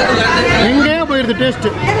எங்கேயோ போயிடுது டேஸ்ட்டு.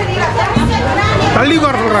 தள்ளி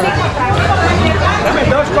வர சொல்கிறாங்க.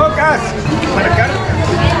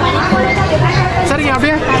 சரிங்க,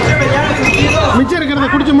 அப்படியே மிச்சம் இருக்கிறத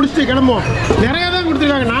குடிச்சு முடிச்சுட்டு கிளம்புவோம். நிறையா தான்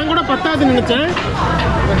கொடுத்துருக்காங்க, நான் கூட 10வது நினச்சேன்.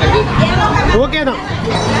 ஓகே தான்,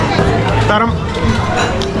 தரம்.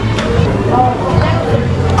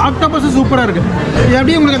 ஆக்டோபஸ் சூப்பராக இருக்குது. இது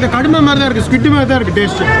அப்படியே உங்களுக்கு அந்த கடுமை மாதிரி தான் இருக்குது, ஸ்குவிட் மாதிரி தான் இருக்குது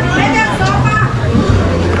டேஸ்ட்டு.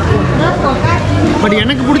 பட்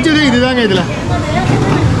எனக்கு பிடிச்சது இதுதாங்க. இதில்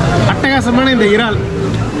அட்டகாசமான இந்த இறால்,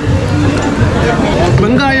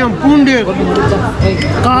 வெங்காயம், பூண்டு,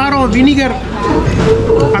 காரம், வினிகர்,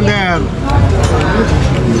 அந்த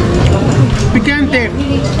பிக்காந்தே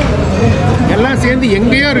எல்லாம் சேர்ந்து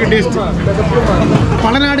எங்கேயோ இருக்குது டேஸ்ட்டு.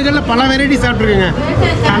 பல நாடுகளில் பல வெரைட்டி சாப்பிட்ருக்கேங்க,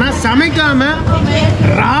 ஆனால் சமைக்காமல்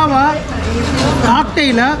ராவா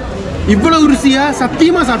காக்டெயில இவ்வளோ ருசியாக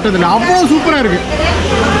சத்தியமாக சாப்பிட்டதில்லை. அவ்வளோ சூப்பராக இருக்குது.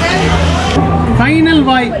 ஃபைனல்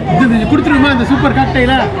வாய் இது கொடுத்துருமா இந்த சூப்பர்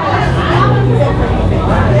காக்டெயில.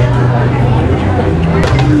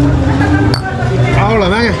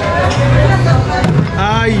 அவ்வளோதாங்க.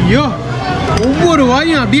 ஐயோ, ஒவ்வொரு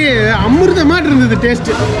வாயும் அப்படியே அமிர்த மாதிரி இருந்தது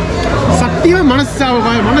டேஸ்ட்டு. சத்தியமாக மனசு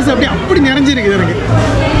அப்படியே அப்படி நிறைஞ்சிருக்குது எனக்கு.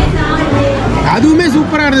 அதுவுமே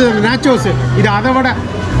சூப்பராக இருந்தது அந்த நாச்சோஸு. இது அதை விட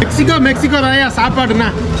மெக்சிகோ தான் சாப்பாடுண்ணா,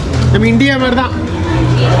 நம்ம இந்தியா மாதிரி தான்.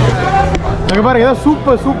 அங்கே பாருங்க, ஏதோ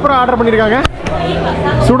சூப்பராக ஆர்டர் பண்ணியிருக்காங்க.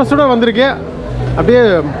 சுட சுட வந்திருக்கு. அப்படியே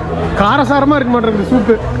காரசாரமாக இருக்க மாட்டேங்குது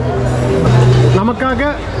சூப்பு. நமக்காக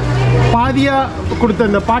பாதியாக கொடுத்த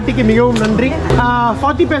இந்த பாட்டிக்கு மிகவும் நன்றி.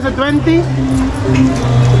 40 பைசா, 20,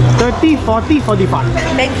 30, 40, 45.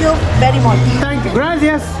 Thank you very much. Thank you.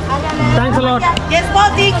 Gracias. Thanks a lot. Yes,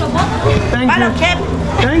 Bobby. Thank you.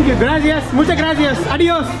 Thank you. Gracias. Muchas gracias.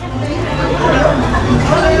 Adios.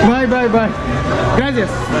 Bye.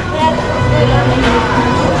 Gracias.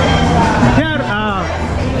 Here,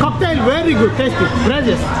 cocktail very good, tasty.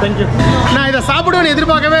 Gracias. Thank you. நான் இதை சாப்பிடுவேன்னு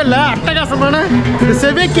எதிர்பார்க்கவே இல்லை. அட்டகாசமான இந்த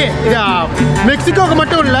செவேக்கே இது மெக்சிகோவுக்கு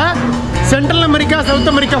மட்டும் இல்லை, central America,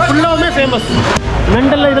 south America ஃபுல்லாகவுமே famous.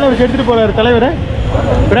 மெண்டலில் இதெல்லாம் எடுத்துகிட்டு போகிறார் தலைவர்.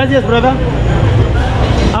 கிராசியஸ் பிரதர்.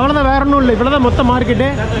 அவ்வளோதான், வேற ஒன்றும் இல்லை. இவ்வளோ தான் மொத்த மார்க்கெட்டு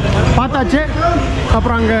பார்த்தாச்சு.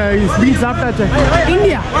 அப்புறம் அங்கே ஸ்வீட் சாப்பிட்டாச்சு.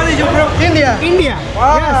 இந்தியா.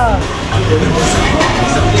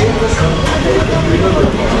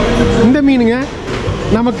 இந்த மீனுங்க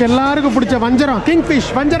நமக்கு எல்லாருக்கும் பிடிச்ச வஞ்சரம், கிங்ஃபிஷ்,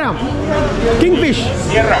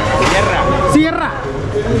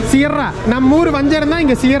 சியர்ரா. நம்ம ஊர் வஞ்சரம் தான்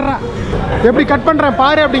இங்கே சியர்ரா. எப்படி கட் பண்ணுறேன்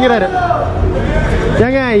பாரு அப்படிங்கிறாரு.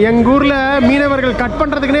 ஏங்க, எங்கள் ஊரில் மீனவர்கள் கட்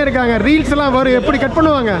பண்ணுறதுக்குன்னே இருக்காங்க. ரீல்ஸ் எல்லாம் வரும், எப்படி கட்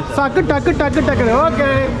பண்ணுவாங்க, டக்கு. ஓகே,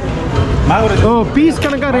 ஓ பீஸ்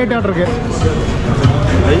கணக்காக ரேட் ஆட்ருக்கு.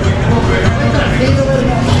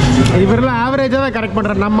 இவரெல்லாம் ஆவரேஜாக தான் கரெக்ட்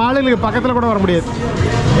பண்ணுறேன். நம்ம ஆளுங்களுக்கு பக்கத்தில் கூட வர முடியாது.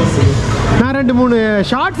 நான் 2-3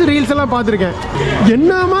 ஷார்ட்ஸ் ரீல்ஸ் எல்லாம் பார்த்துருக்கேன்.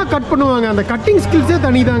 என்னமா கட் பண்ணுவாங்க, அந்த கட்டிங் ஸ்கில்ஸே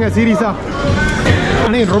தனி தாங்க சீரியஸாக.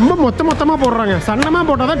 ஆனால் ரொம்ப மொத்தமாக போடுறாங்க. சன்னமாக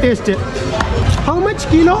போட்டால் தான் டேஸ்ட்டு. How much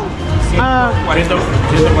kilo?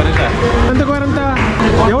 140.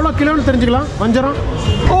 எவ்வளோ கிலோன்னு தெரிஞ்சுக்கலாம் வஞ்சரம்.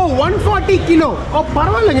 ஓ 140 கிலோ. ஓ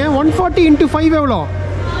பரவாயில்லைங்க. 140 × 5 எவ்வளோ?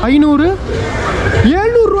 500,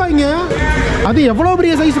 700 ரூபாய்ங்க. அது எவ்வளோ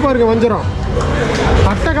பெரிய சைஸ் பாருங்க வஞ்சரம்.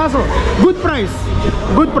 அட்டகாசம். Good price.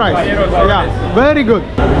 Very good.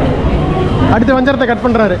 அடுத்த வஞ்சரத்தை கட்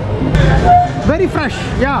பண்ணுறாரு. Very fresh.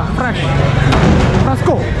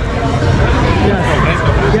 ஃப்ரெஸ்கோ.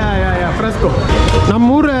 ஃப்ரெஸ்கோ.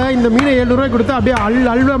 நம்ம ஊரில் இந்த மீனை 700 ரூபாய் கொடுத்தா அப்படியே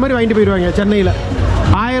அல்வா மாதிரி வாங்கிட்டு போயிடுவாங்க. சென்னையில்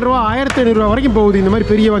 1000 ரூபா, 1500 ரூபா வரைக்கும் போகுது இந்த மாதிரி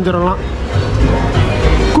பெரிய வஞ்சரம்லாம்.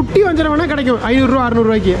 குட்டி வஞ்சரம் வேணால் கிடைக்கும் 500 ரூபா 600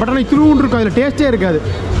 ரூபாய்க்கு. பட் ஆனால் இத்தினூண்டு இருக்கும், அதில் டேஸ்ட்டே இருக்காது.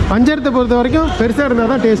 வஞ்சரத்தை பொறுத்த வரைக்கும் பெருசாக இருந்தால்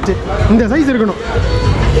தான் டேஸ்ட்டு. இந்த சைஸ் இருக்கணும்,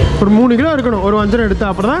 ஒரு 3 கிலோ இருக்கணும் ஒரு வஞ்சரம் எடுத்து.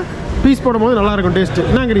 அப்புறம் தான் பீஸ் போடும்போது நல்லாயிருக்கும் taste.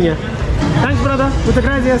 என்னங்கிறீங்க? Thanks brother. With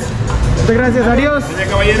கிராசியஸ். With கிராசியஸ். Adios.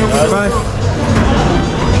 Bye.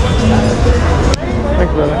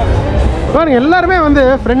 Thanks brother. பாருங்க எல்லாருமே வந்து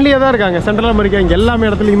ஃப்ரெண்ட்லியாக தான் இருக்காங்க சென்ட்ரல் அமெரிக்கா. இங்கே எல்லாமே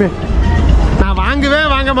இடத்துலையுமே நான்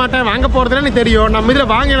வாங்க மாட்டேன், வாங்க போகிறதுல எனக்கு தெரியும். நம்ம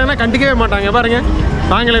இதில் வாங்கலைன்னா கண்டிக்கவே மாட்டாங்க. பாருங்கள்,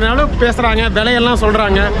 வாங்கலைனாலும் பேசுகிறாங்க, விலையெல்லாம்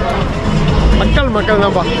சொல்கிறாங்க. மக்கள்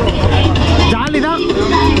தான்ப்பா, ஜாலி தான்.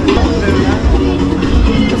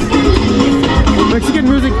 Mexican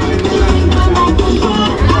music.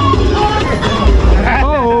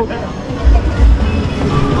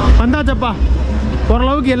 வந்தாச்சப்பா,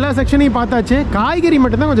 ஓரளவுக்கு எல்லா செக்ஷனையும் பார்த்தாச்சு. காய்கறி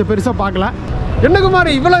மட்டும்தான் கொஞ்சம் பெருசாக பார்க்கல. என்ன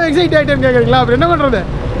குமார் இவ்வளோ எக்ஸைட் ஆகிட்டேன்னு கேட்குறீங்களா? அப்படி என்ன பண்ணுறது?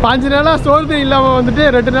 5 நாளாக சோறு இல்லாமல் வந்துட்டு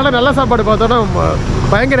 2 நாளாக நல்ல சாப்பாடு பார்த்தோன்னா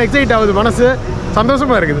பயங்கர எக்ஸைட் ஆகுது, மனசு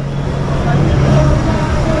சந்தோஷமாக இருக்குது.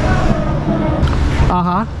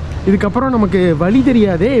 ஆஹா, இதுக்கப்புறம் நமக்கு வழி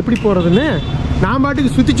தெரியாதே எப்படி போகிறதுன்னு. நான்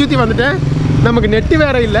பாட்டுக்கு சுற்றி வந்துட்டேன். நமக்கு நெட்டு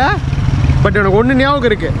வேறு இல்லை. பட் எனக்கு ஒன்று ஞாபகம்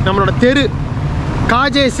இருக்குது, நம்மளோட தெரு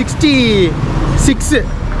காஜே 66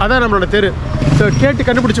 அதான் நம்மளோட தெரு. ஸோ கேட்டு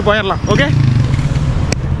கண்டுபிடிச்சி போயிடலாம். ஓகே,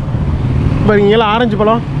 இப்போ இங்கெல்லாம் ஆரஞ்சு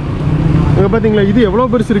பழம். இங்கே பார்த்தீங்களா, இது எவ்வளோ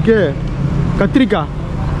பெருசு இருக்குது. கத்திரிக்காய்,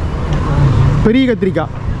 பெரிய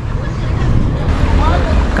கத்திரிக்காய்.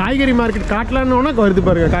 காய்கறி மார்க்கெட் காட்டலான்னு வருது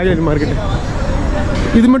பாருங்க, காய்கறி மார்க்கெட்டு.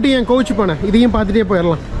 இது மட்டும் என் கோச்சு போனேன், இதையும் பார்த்துட்டே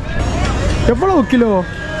போயிடலாம். எவ்வளோ கிலோ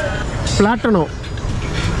பிளாட்டனோ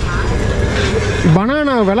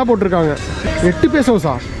பனானா விலை போட்டிருக்காங்க 8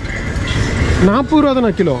 பெசோஸா, 40 ரூபா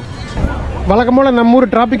தானே கிலோ. வழக்கம் போல் நம்ம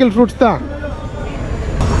ஊர் டிராபிக்கல் ஃப்ரூட்ஸ் தான்.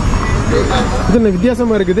 இது என்ன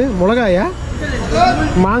வித்தியாசமாக இருக்குது? மிளகாயா,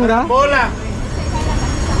 மாங்காய்,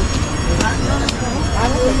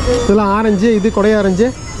 இதெல்லாம் ஆரஞ்சு. இது கொடை ஆரஞ்சு.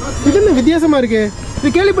 இது என்ன வித்தியாசமாக இருக்கு? இது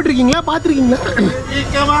கேள்விப்பட்டிருக்கீங்களா, பார்த்துருக்கீங்களா?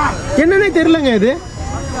 என்னன்னே தெரியலங்க, இது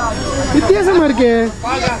வித்தியாசமாக இருக்கு.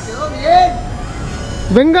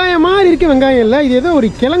 வெங்காயம் மாதிரி இருக்கு, வெங்காயம் இல்லை, இது ஏதோ ஒரு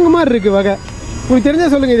கிழங்கு மாதிரி இருக்கு வகை. உங்களுக்கு தெரிஞ்சா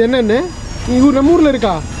சொல்லுங்க, இது என்னன்னு. நம்ம ஊரில்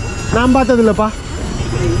இருக்கா? நான் பார்த்தது இல்லைப்பா.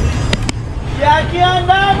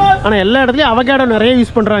 ஆனால் எல்லா இடத்துலையும் அவகேடோ நிறைய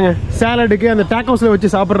யூஸ் பண்ணுறாங்க, சாலடுக்கு, அந்த டேக்கோஸில் வச்சு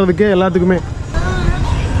சாப்பிட்றதுக்கு, எல்லாத்துக்குமே.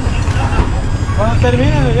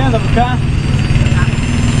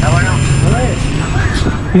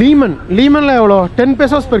 லீமனில் எவ்வளோ? 10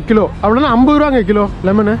 பெசோஸ் பெர் கிலோ. அவ்வளோனா 50 ரூபாங்க கிலோ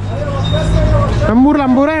லெமனு. நம்ம ஊரில்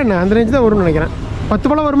 50 ரூபா என்ன, அந்த ரேஞ்சு தான் வரும்னு நினைக்கிறேன். 10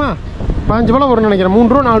 பழம் வருமா, 15 பழம் வரும்னு நினைக்கிறேன். 3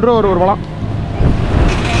 ரூபா 4 ரூபா ஒரு பழம்.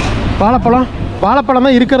 வாழைப்பழம்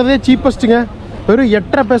தான் இருக்கிறதே சீப்பஸ்ட்டுங்க. வெறும்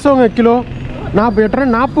 8.5 பெசோங்க கிலோ.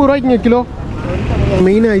 40 ரூபாய்க்குங்க கிலோ.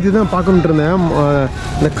 மெயினாக இதுதான் பார்க்கணுன்ட்டு இருந்தேன்.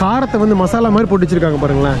 இந்த காரத்தை வந்து மசாலா மாதிரி போட்டு வச்சுருக்காங்க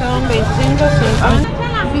பாருங்களேன்.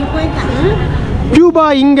 கியூபா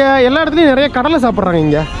இங்கே எல்லா இடத்துலையும் நிறைய கடலை சாப்பிட்றாங்க.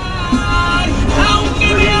 இங்கே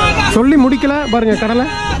சொல்லி முடிக்கல பாருங்க, கடலை,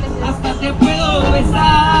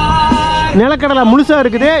 நிலக்கடலை முழுசாக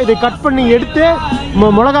இருக்குது. இதை கட் பண்ணி எடுத்து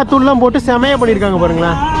மிளகாத்தூள்லாம் போட்டு செமையாக பண்ணியிருக்காங்க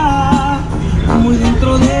பாருங்களேன்.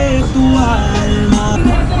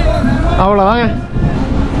 அவ்வளோதாங்க,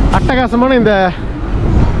 அட்டகாசமான இந்த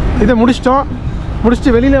இதை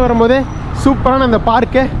முடிச்சுட்டு வெளியில் வரும்போதே சூப்பரான இந்த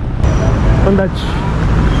பார்க்கு வந்தாச்சு.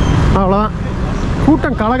 அவ்வளோதான்,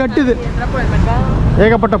 கூட்டம் களை கட்டுது.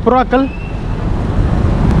 ஏகப்பட்ட புறாக்கள்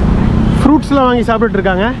ஃப்ரூட்ஸ்லாம் வாங்கி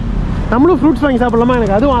சாப்பிட்டுருக்காங்க. நம்மளும் ஃப்ரூட்ஸ் வாங்கி சாப்பிட்லாமா?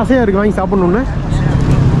 எனக்கு அதுவும் ஆசையாக இருக்குது வாங்கி சாப்பிட்ணுன்னு.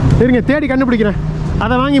 இருங்க, தேடி கண்டுபிடிக்கிறேன்,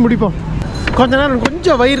 அதை வாங்கி முடிப்போம். கொஞ்ச நேரம்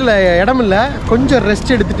கொஞ்சம் வயிறில் இடம் இல்லை, கொஞ்சம்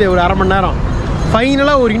ரெஸ்ட் எடுத்துகிட்டு ஒரு அரை மணி நேரம்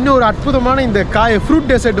ஃபைனலாக இன்னொரு அற்புதமான இந்த ஃப்ரூட்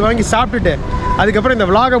டெசர்ட் வாங்கி சாப்பிட்டுட்டு அதுக்கப்புறம் இந்த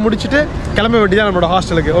விலாகை முடிச்சுட்டு கிளம்ப வேண்டியதான் நம்மளோட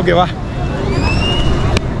ஹாஸ்டலுக்கு. ஓகேவா?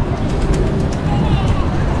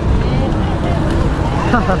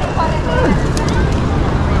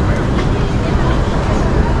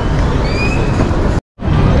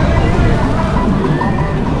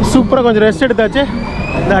 சூப்பராக கொஞ்சம் ரெஸ்ட் எடுத்தாச்சு.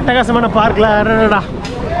 இந்த அட்டகாசமான பார்க்கில் அடடா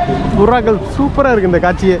புறாக்கள் சூப்பராக இருக்குது. இந்த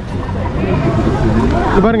காட்சியே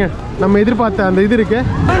இது பாருங்க, நம்ம எதிர்பார்த்த அந்த இது இருக்கு,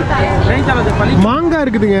 மாங்காய்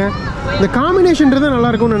இருக்குதுங்க. இந்த காம்பினேஷன்றது நல்லா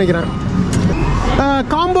இருக்கும்னு நினைக்கிறேன்.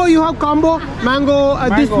 Combo, you have combo mango,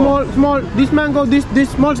 this small this mango,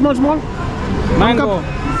 this small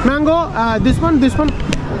mango, this one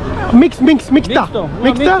mixta.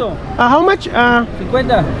 How much?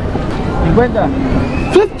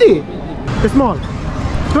 50 small.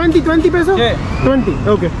 20 peso. 20.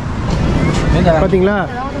 Okay. பாத்தீங்களா,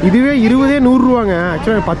 இதுவே 100 ரூபாங்க.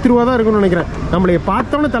 ஆக்சுவலாக 10 ரூபா தான் இருக்கும்னு நினைக்கிறேன். நம்மளை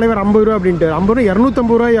பார்த்தோன்னே தலைவர் 50 ரூபா அப்படின்ட்டு. 50 ரூபா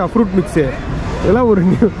 250 ரூபாயா ஃப்ரூட் மிக்ஸு. இதெல்லாம்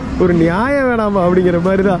ஒரு நியாயம் வேணாமா அப்படிங்கிற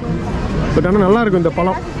மாதிரி தான். பட் ஆனால் நல்லா இருக்கும் இந்த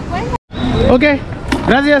பழம். ஓகே,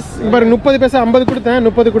 கிராசியஸ். இப்போ 30 பைசா 50 கொடுத்தேன்,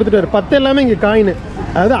 30 கொடுத்துட்டாரு. 10 எல்லாமே இங்கே காயின்.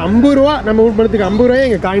 அதாவது 50 ரூபா நம்ம ஊர் பணத்துக்கு 50 ரூபாயே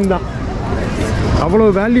இங்கே காயின் தான். அவ்வளோ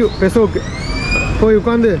வேல்யூ பெசோவுக்கு. போய்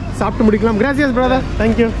உட்காந்து சாப்பிட்டு முடிக்கலாம். கிராசியஸ் பிரதர்,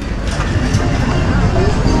 தேங்க்யூ.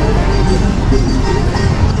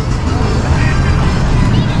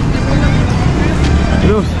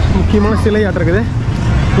 ஏதோ முக்கியமான சிலை ஆட்டம் இருக்குது.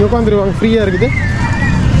 இங்கே உட்காந்துருவாங்க, ஃப்ரீயாக இருக்குது.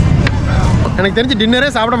 எனக்கு தெரிஞ்சு டின்னரே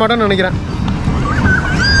சாப்பிட மாட்டேன்னு நினைக்கிறேன்.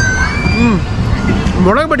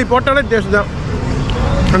 மிளகுப்பொடி போட்டாலே டேஸ்ட் தான்.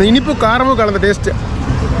 அந்த இனிப்பு காரமும் கலந்த டேஸ்ட்டு.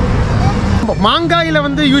 மாங்காயில்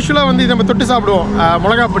வந்து யூஸ்வலாக வந்து நம்ம தொட்டு சாப்பிடுவோம்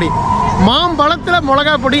மிளகாப்பொடி. மாம்பழத்தில்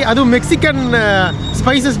மிளகாப்பொடி, அதுவும் மெக்சிகன்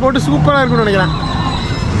ஸ்பைசஸ் போட்டு சூப்பராக இருக்கும்னு நினைக்கிறேன்.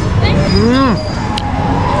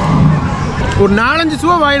 ஒரு 4-5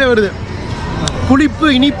 சுவை வாயில் வருது. புளிப்பு,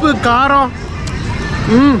 இனிப்பு, காரம்.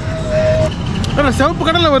 ஆனால் சிவப்பு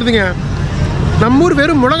கடலில் வருதுங்க. நம்ம ஊர்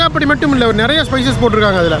வெறும் மிளகாப்பொடி மட்டும் இல்லை, நிறைய ஸ்பைசஸ்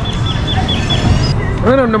போட்டிருக்காங்க அதில்.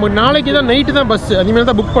 ஆனால் நமக்கு நாளைக்கு தான் நைட்டு தான் பஸ்ஸு, அதுமாரி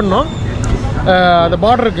தான் புக் பண்ணோம். அந்த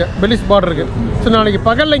பார்டருக்கு, பெலிஸ் பார்டருக்கு. ஸோ நாளைக்கு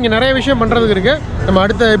பகலில் இங்கே நிறைய விஷயம் பண்ணுறதுக்கு இருக்குது. நம்ம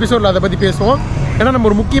அடுத்த எபிசோடில் அதை பற்றி பேசுவோம். ஏன்னா நம்ம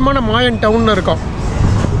ஒரு முக்கியமான மாயன் டவுனில் இருக்கோம்.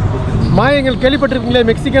 மாயங்கள் கேள்விப்பட்டிருக்கீங்களே,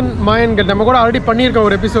 மெக்சிகன் மாயன்கள். நம்ம கூட ஆல்ரெடி பண்ணியிருக்கோம்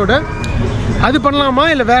ஒரு எபிசோடு. அது பண்ணலாமா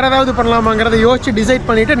இல்லை வேறு ஏதாவது பண்ணலாமாங்கிறத யோசிச்சு டிசைட்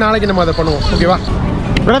பண்ணிவிட்டு நாளைக்கு நம்ம அதை பண்ணுவோம். ஓகேவா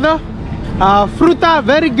brother? Fruta,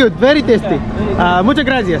 very good, very tasty. Muchas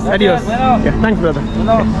gracias. Adios. Yeah, thanks, brother.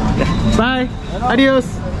 Bye. Adios.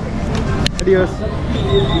 Adios.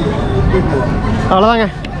 அவ்வளோதாங்க.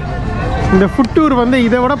 இந்த ஃபுட் டூர் வந்து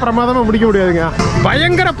இதை விட பிரமாதமாக முடிக்க முடியாதுங்க.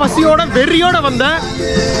 பயங்கர பசியோட வெறியோட வந்த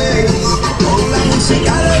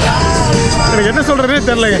எனக்கு என்ன சொல்கிறதே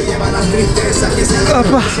தெரிலங்க.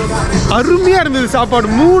 அப்பா அருமையாக இருந்தது சாப்பாடு.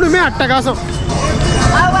 3மே அட்டகாசம்.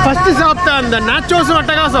 ஃபஸ்ட்டு சாப்பிட்ட அந்த நாச்சோஸும்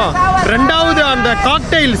அட்டகாசம், 2வது அந்த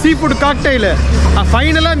காக்டெயில், சீ ஃபுட் காக்டெயில்,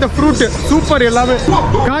 ஃபைனலாக இந்த ஃப்ரூட்டு சூப்பர். எல்லாமே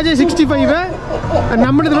காஜே 65,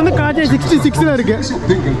 நம்மளது வந்து காஜே 66 இருக்குது.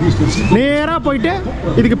 நேராக போயிட்டு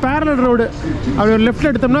இதுக்கு பேரலல் ரோடு அப்படி ஒரு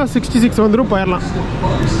லெஃப்டில் எடுத்தோம்னா 66 வந்துடும், போயிடலாம்.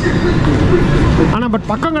 ஆனால் பட்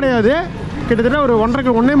பக்கம் கிடையாது, கிட்டத்தட்ட ஒரு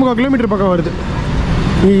 1.5 கிலோமீட்டர் பக்கம் வருது.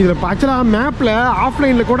 இதில் ஆக்சுவலாக மேப்பில்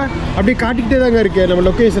ஆஃப்லைனில் கூட அப்படியே காட்டிக்கிட்டே தாங்க இருக்குது நம்ம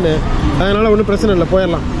லொக்கேஷனு. அதனால் ஒன்றும் பிரச்சனை இல்லை,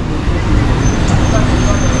 போயிடலாம்.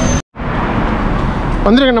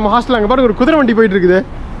 வந்துருங்க நம்ம ஹாஸ்டல். அங்கே பாருங்க ஒரு குதிரை வண்டி போயிட்டு இருக்குது.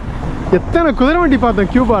 எத்தனை குதிரை வண்டி பார்த்தேன்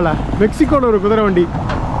கியூபாவில். மெக்சிகோவில் ஒரு குதிரை வண்டி,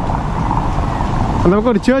 அந்த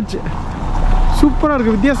பக்கம் ஒரு சர்ச் சூப்பராக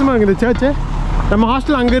இருக்குது, வித்தியாசமாக இருக்குது இந்த சர்ச்சு. நம்ம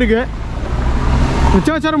ஹாஸ்டல் அங்கே இருக்குது. இந்த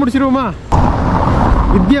சர்ச்சார முடிச்சிருவோமா?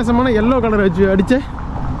 வித்தியாசமான எல்லோ கலர் வச்சு அடித்து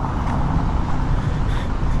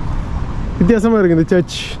வித்தியாசமாக இருக்குது இந்த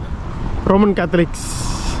சர்ச். Roman Catholics.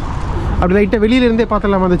 அப்படி லைட்டாக வெளியிலேருந்தே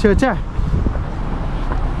பார்த்துடலாமா அந்த சர்ச்சை?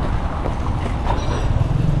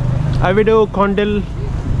 அவிடோ காண்டல்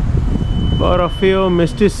பாராஃபியோ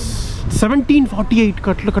மெஸ்டிஸ் 1748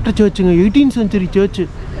 கட்ட சர்ச்சுங்க. 18th century church.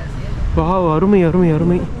 வா, அருமை அருமை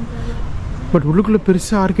அருமை. பட் உள்ளுக்குள்ளே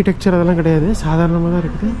பெருசாக ஆர்கிடெக்சர் அதெல்லாம் கிடையாது, சாதாரணமாக தான்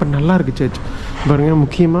இருக்குது. பட் நல்லா இருக்குது சர்ச். பாருங்கள்,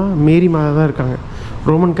 முக்கியமாக மேரி மாதா தான் இருக்காங்க.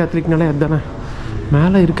 ரோமன் கேத்தலிக்னாலே அதுதானே.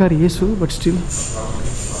 மேலே இருக்கார் இயேசு, பட் ஸ்டில்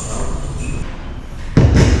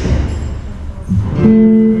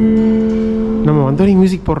நம்ம வந்தோடனே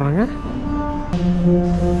மியூசிக் போடுறாங்க.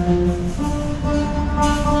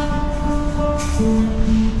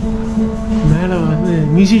 மேலே வந்து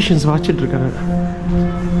மியூசிஷியன்ஸ் வாசிச்சுட்டு இருக்காங்க.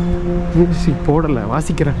 மியூசிக் போடலை,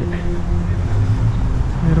 வாசிக்கிறாங்க.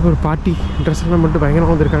 வேறு ஒரு பார்ட்டி ட்ரெஸ் எல்லாம் மட்டும்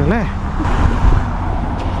பயங்கரமாக வந்துருக்காங்களே.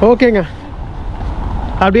 ஓகேங்க,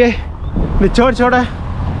 அப்படியே இந்த சர்ச்சோட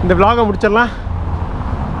இந்த விலாகை முடிச்சிடலாம்.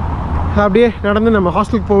 அப்படியே நடந்து நம்ம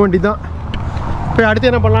ஹாஸ்டலுக்கு போக வேண்டியது தான். போய் அடுத்து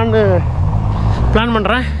என்ன பண்ணலான்னு பிளான்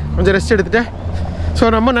பண்ணுறேன், கொஞ்சம் ரெஸ்ட் எடுத்துகிட்டு. ஸோ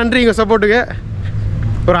ரொம்ப நன்றி உங்கள் சப்போர்ட்டுக்கு.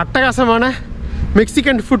 ஒரு அட்டகாசமான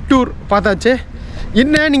மெக்சிகன் ஃபுட் டூர் பார்த்தாச்சு.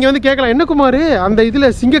 என்ன நீங்கள் வந்து கேட்கலாம், என்ன குமார் அந்த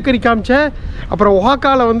இதில் சிங்கக்கறி காமிச்சேன், அப்புறம்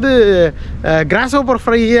ஒஹாக்காவில் வந்து கிராஸ் ஓப்பர்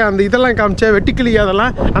ஃப்ரை, அந்த இதெல்லாம் காமிச்சேன், வெட்டிக்கிளி,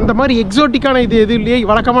 அதெல்லாம் அந்த மாதிரி எக்ஸோட்டிக்கான இது எது இல்லையே,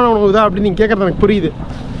 வழக்கமான உணவு தான் அப்படின்னு நீங்கள் கேட்குறது எனக்கு புரியுது.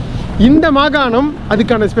 இந்த மாகாணம்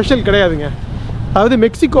அதுக்கான ஸ்பெஷல் கிடையாதுங்க. அதாவது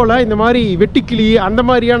மெக்சிகோவில் இந்த மாதிரி வெட்டிக்கிளி, அந்த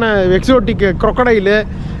மாதிரியான எக்ஸோட்டிக் crocodile,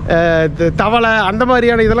 தவளை, அந்த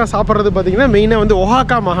மாதிரியான இதெல்லாம் சாப்பிட்றது பார்த்திங்கன்னா மெயினாக வந்து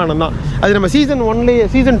ஒஹாக்கா மாகாணம் தான். அது நம்ம சீசன் 1லேயே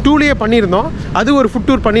சீசன் 2லேயே பண்ணியிருந்தோம். அது ஒரு ஃபுட்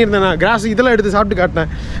டூர் பண்ணியிருந்தேன் நான். கிராஸ் இதெல்லாம் எடுத்து சாப்பிட்டு காட்டினேன்,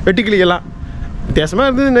 வெட்டிக்கிளியெல்லாம் வித்தியாசமாக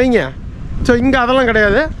இருந்ததுன்னு வைங்க. ஸோ இங்கே அதெல்லாம்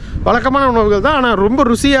கிடையாது, வழக்கமான உணவுகள் தான். ஆனால் ரொம்ப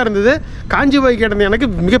ருசியாக இருந்தது. காஞ்சி போய் கேட்டது எனக்கு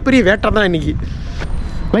மிகப்பெரிய வேட்டை தான் இன்றைக்கி.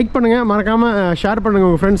 லைக் பண்ணுங்கள், மறக்காமல் ஷேர் பண்ணுங்கள்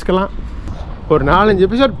உங்கள் ஃப்ரெண்ட்ஸ்க்கெல்லாம். ஒரு 4-5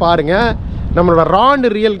 எபிசோட் பாருங்கள். நம்மளோட ரா அண்ட்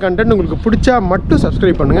ரியல் கண்டென்ட் உங்களுக்கு பிடிச்சா மட்டும்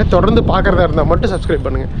சப்ஸ்கிரைப் பண்ணுங்கள். தொடர்ந்து பார்க்குறதா இருந்தால் மட்டும் சப்ஸ்கிரைப்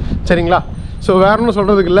பண்ணுங்கள், சரிங்களா? ஸோ வேறு ஒன்றும்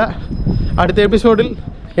சொல்கிறதுக்கு இல்லை. அடுத்த எபிசோடில்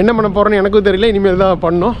என்ன பண்ண போகிறேன்னு எனக்கும் தெரியல. இனிமேல் தான்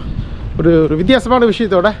பண்ணோம். ஒரு வித்தியாசமான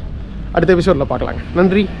விஷயத்தோட அடுத்த எபிசோடில் பார்க்கலாங்க.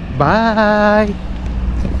 நன்றி, பாய்.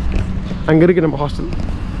 அங்கே இருக்குது நம்ம ஹாஸ்டல்.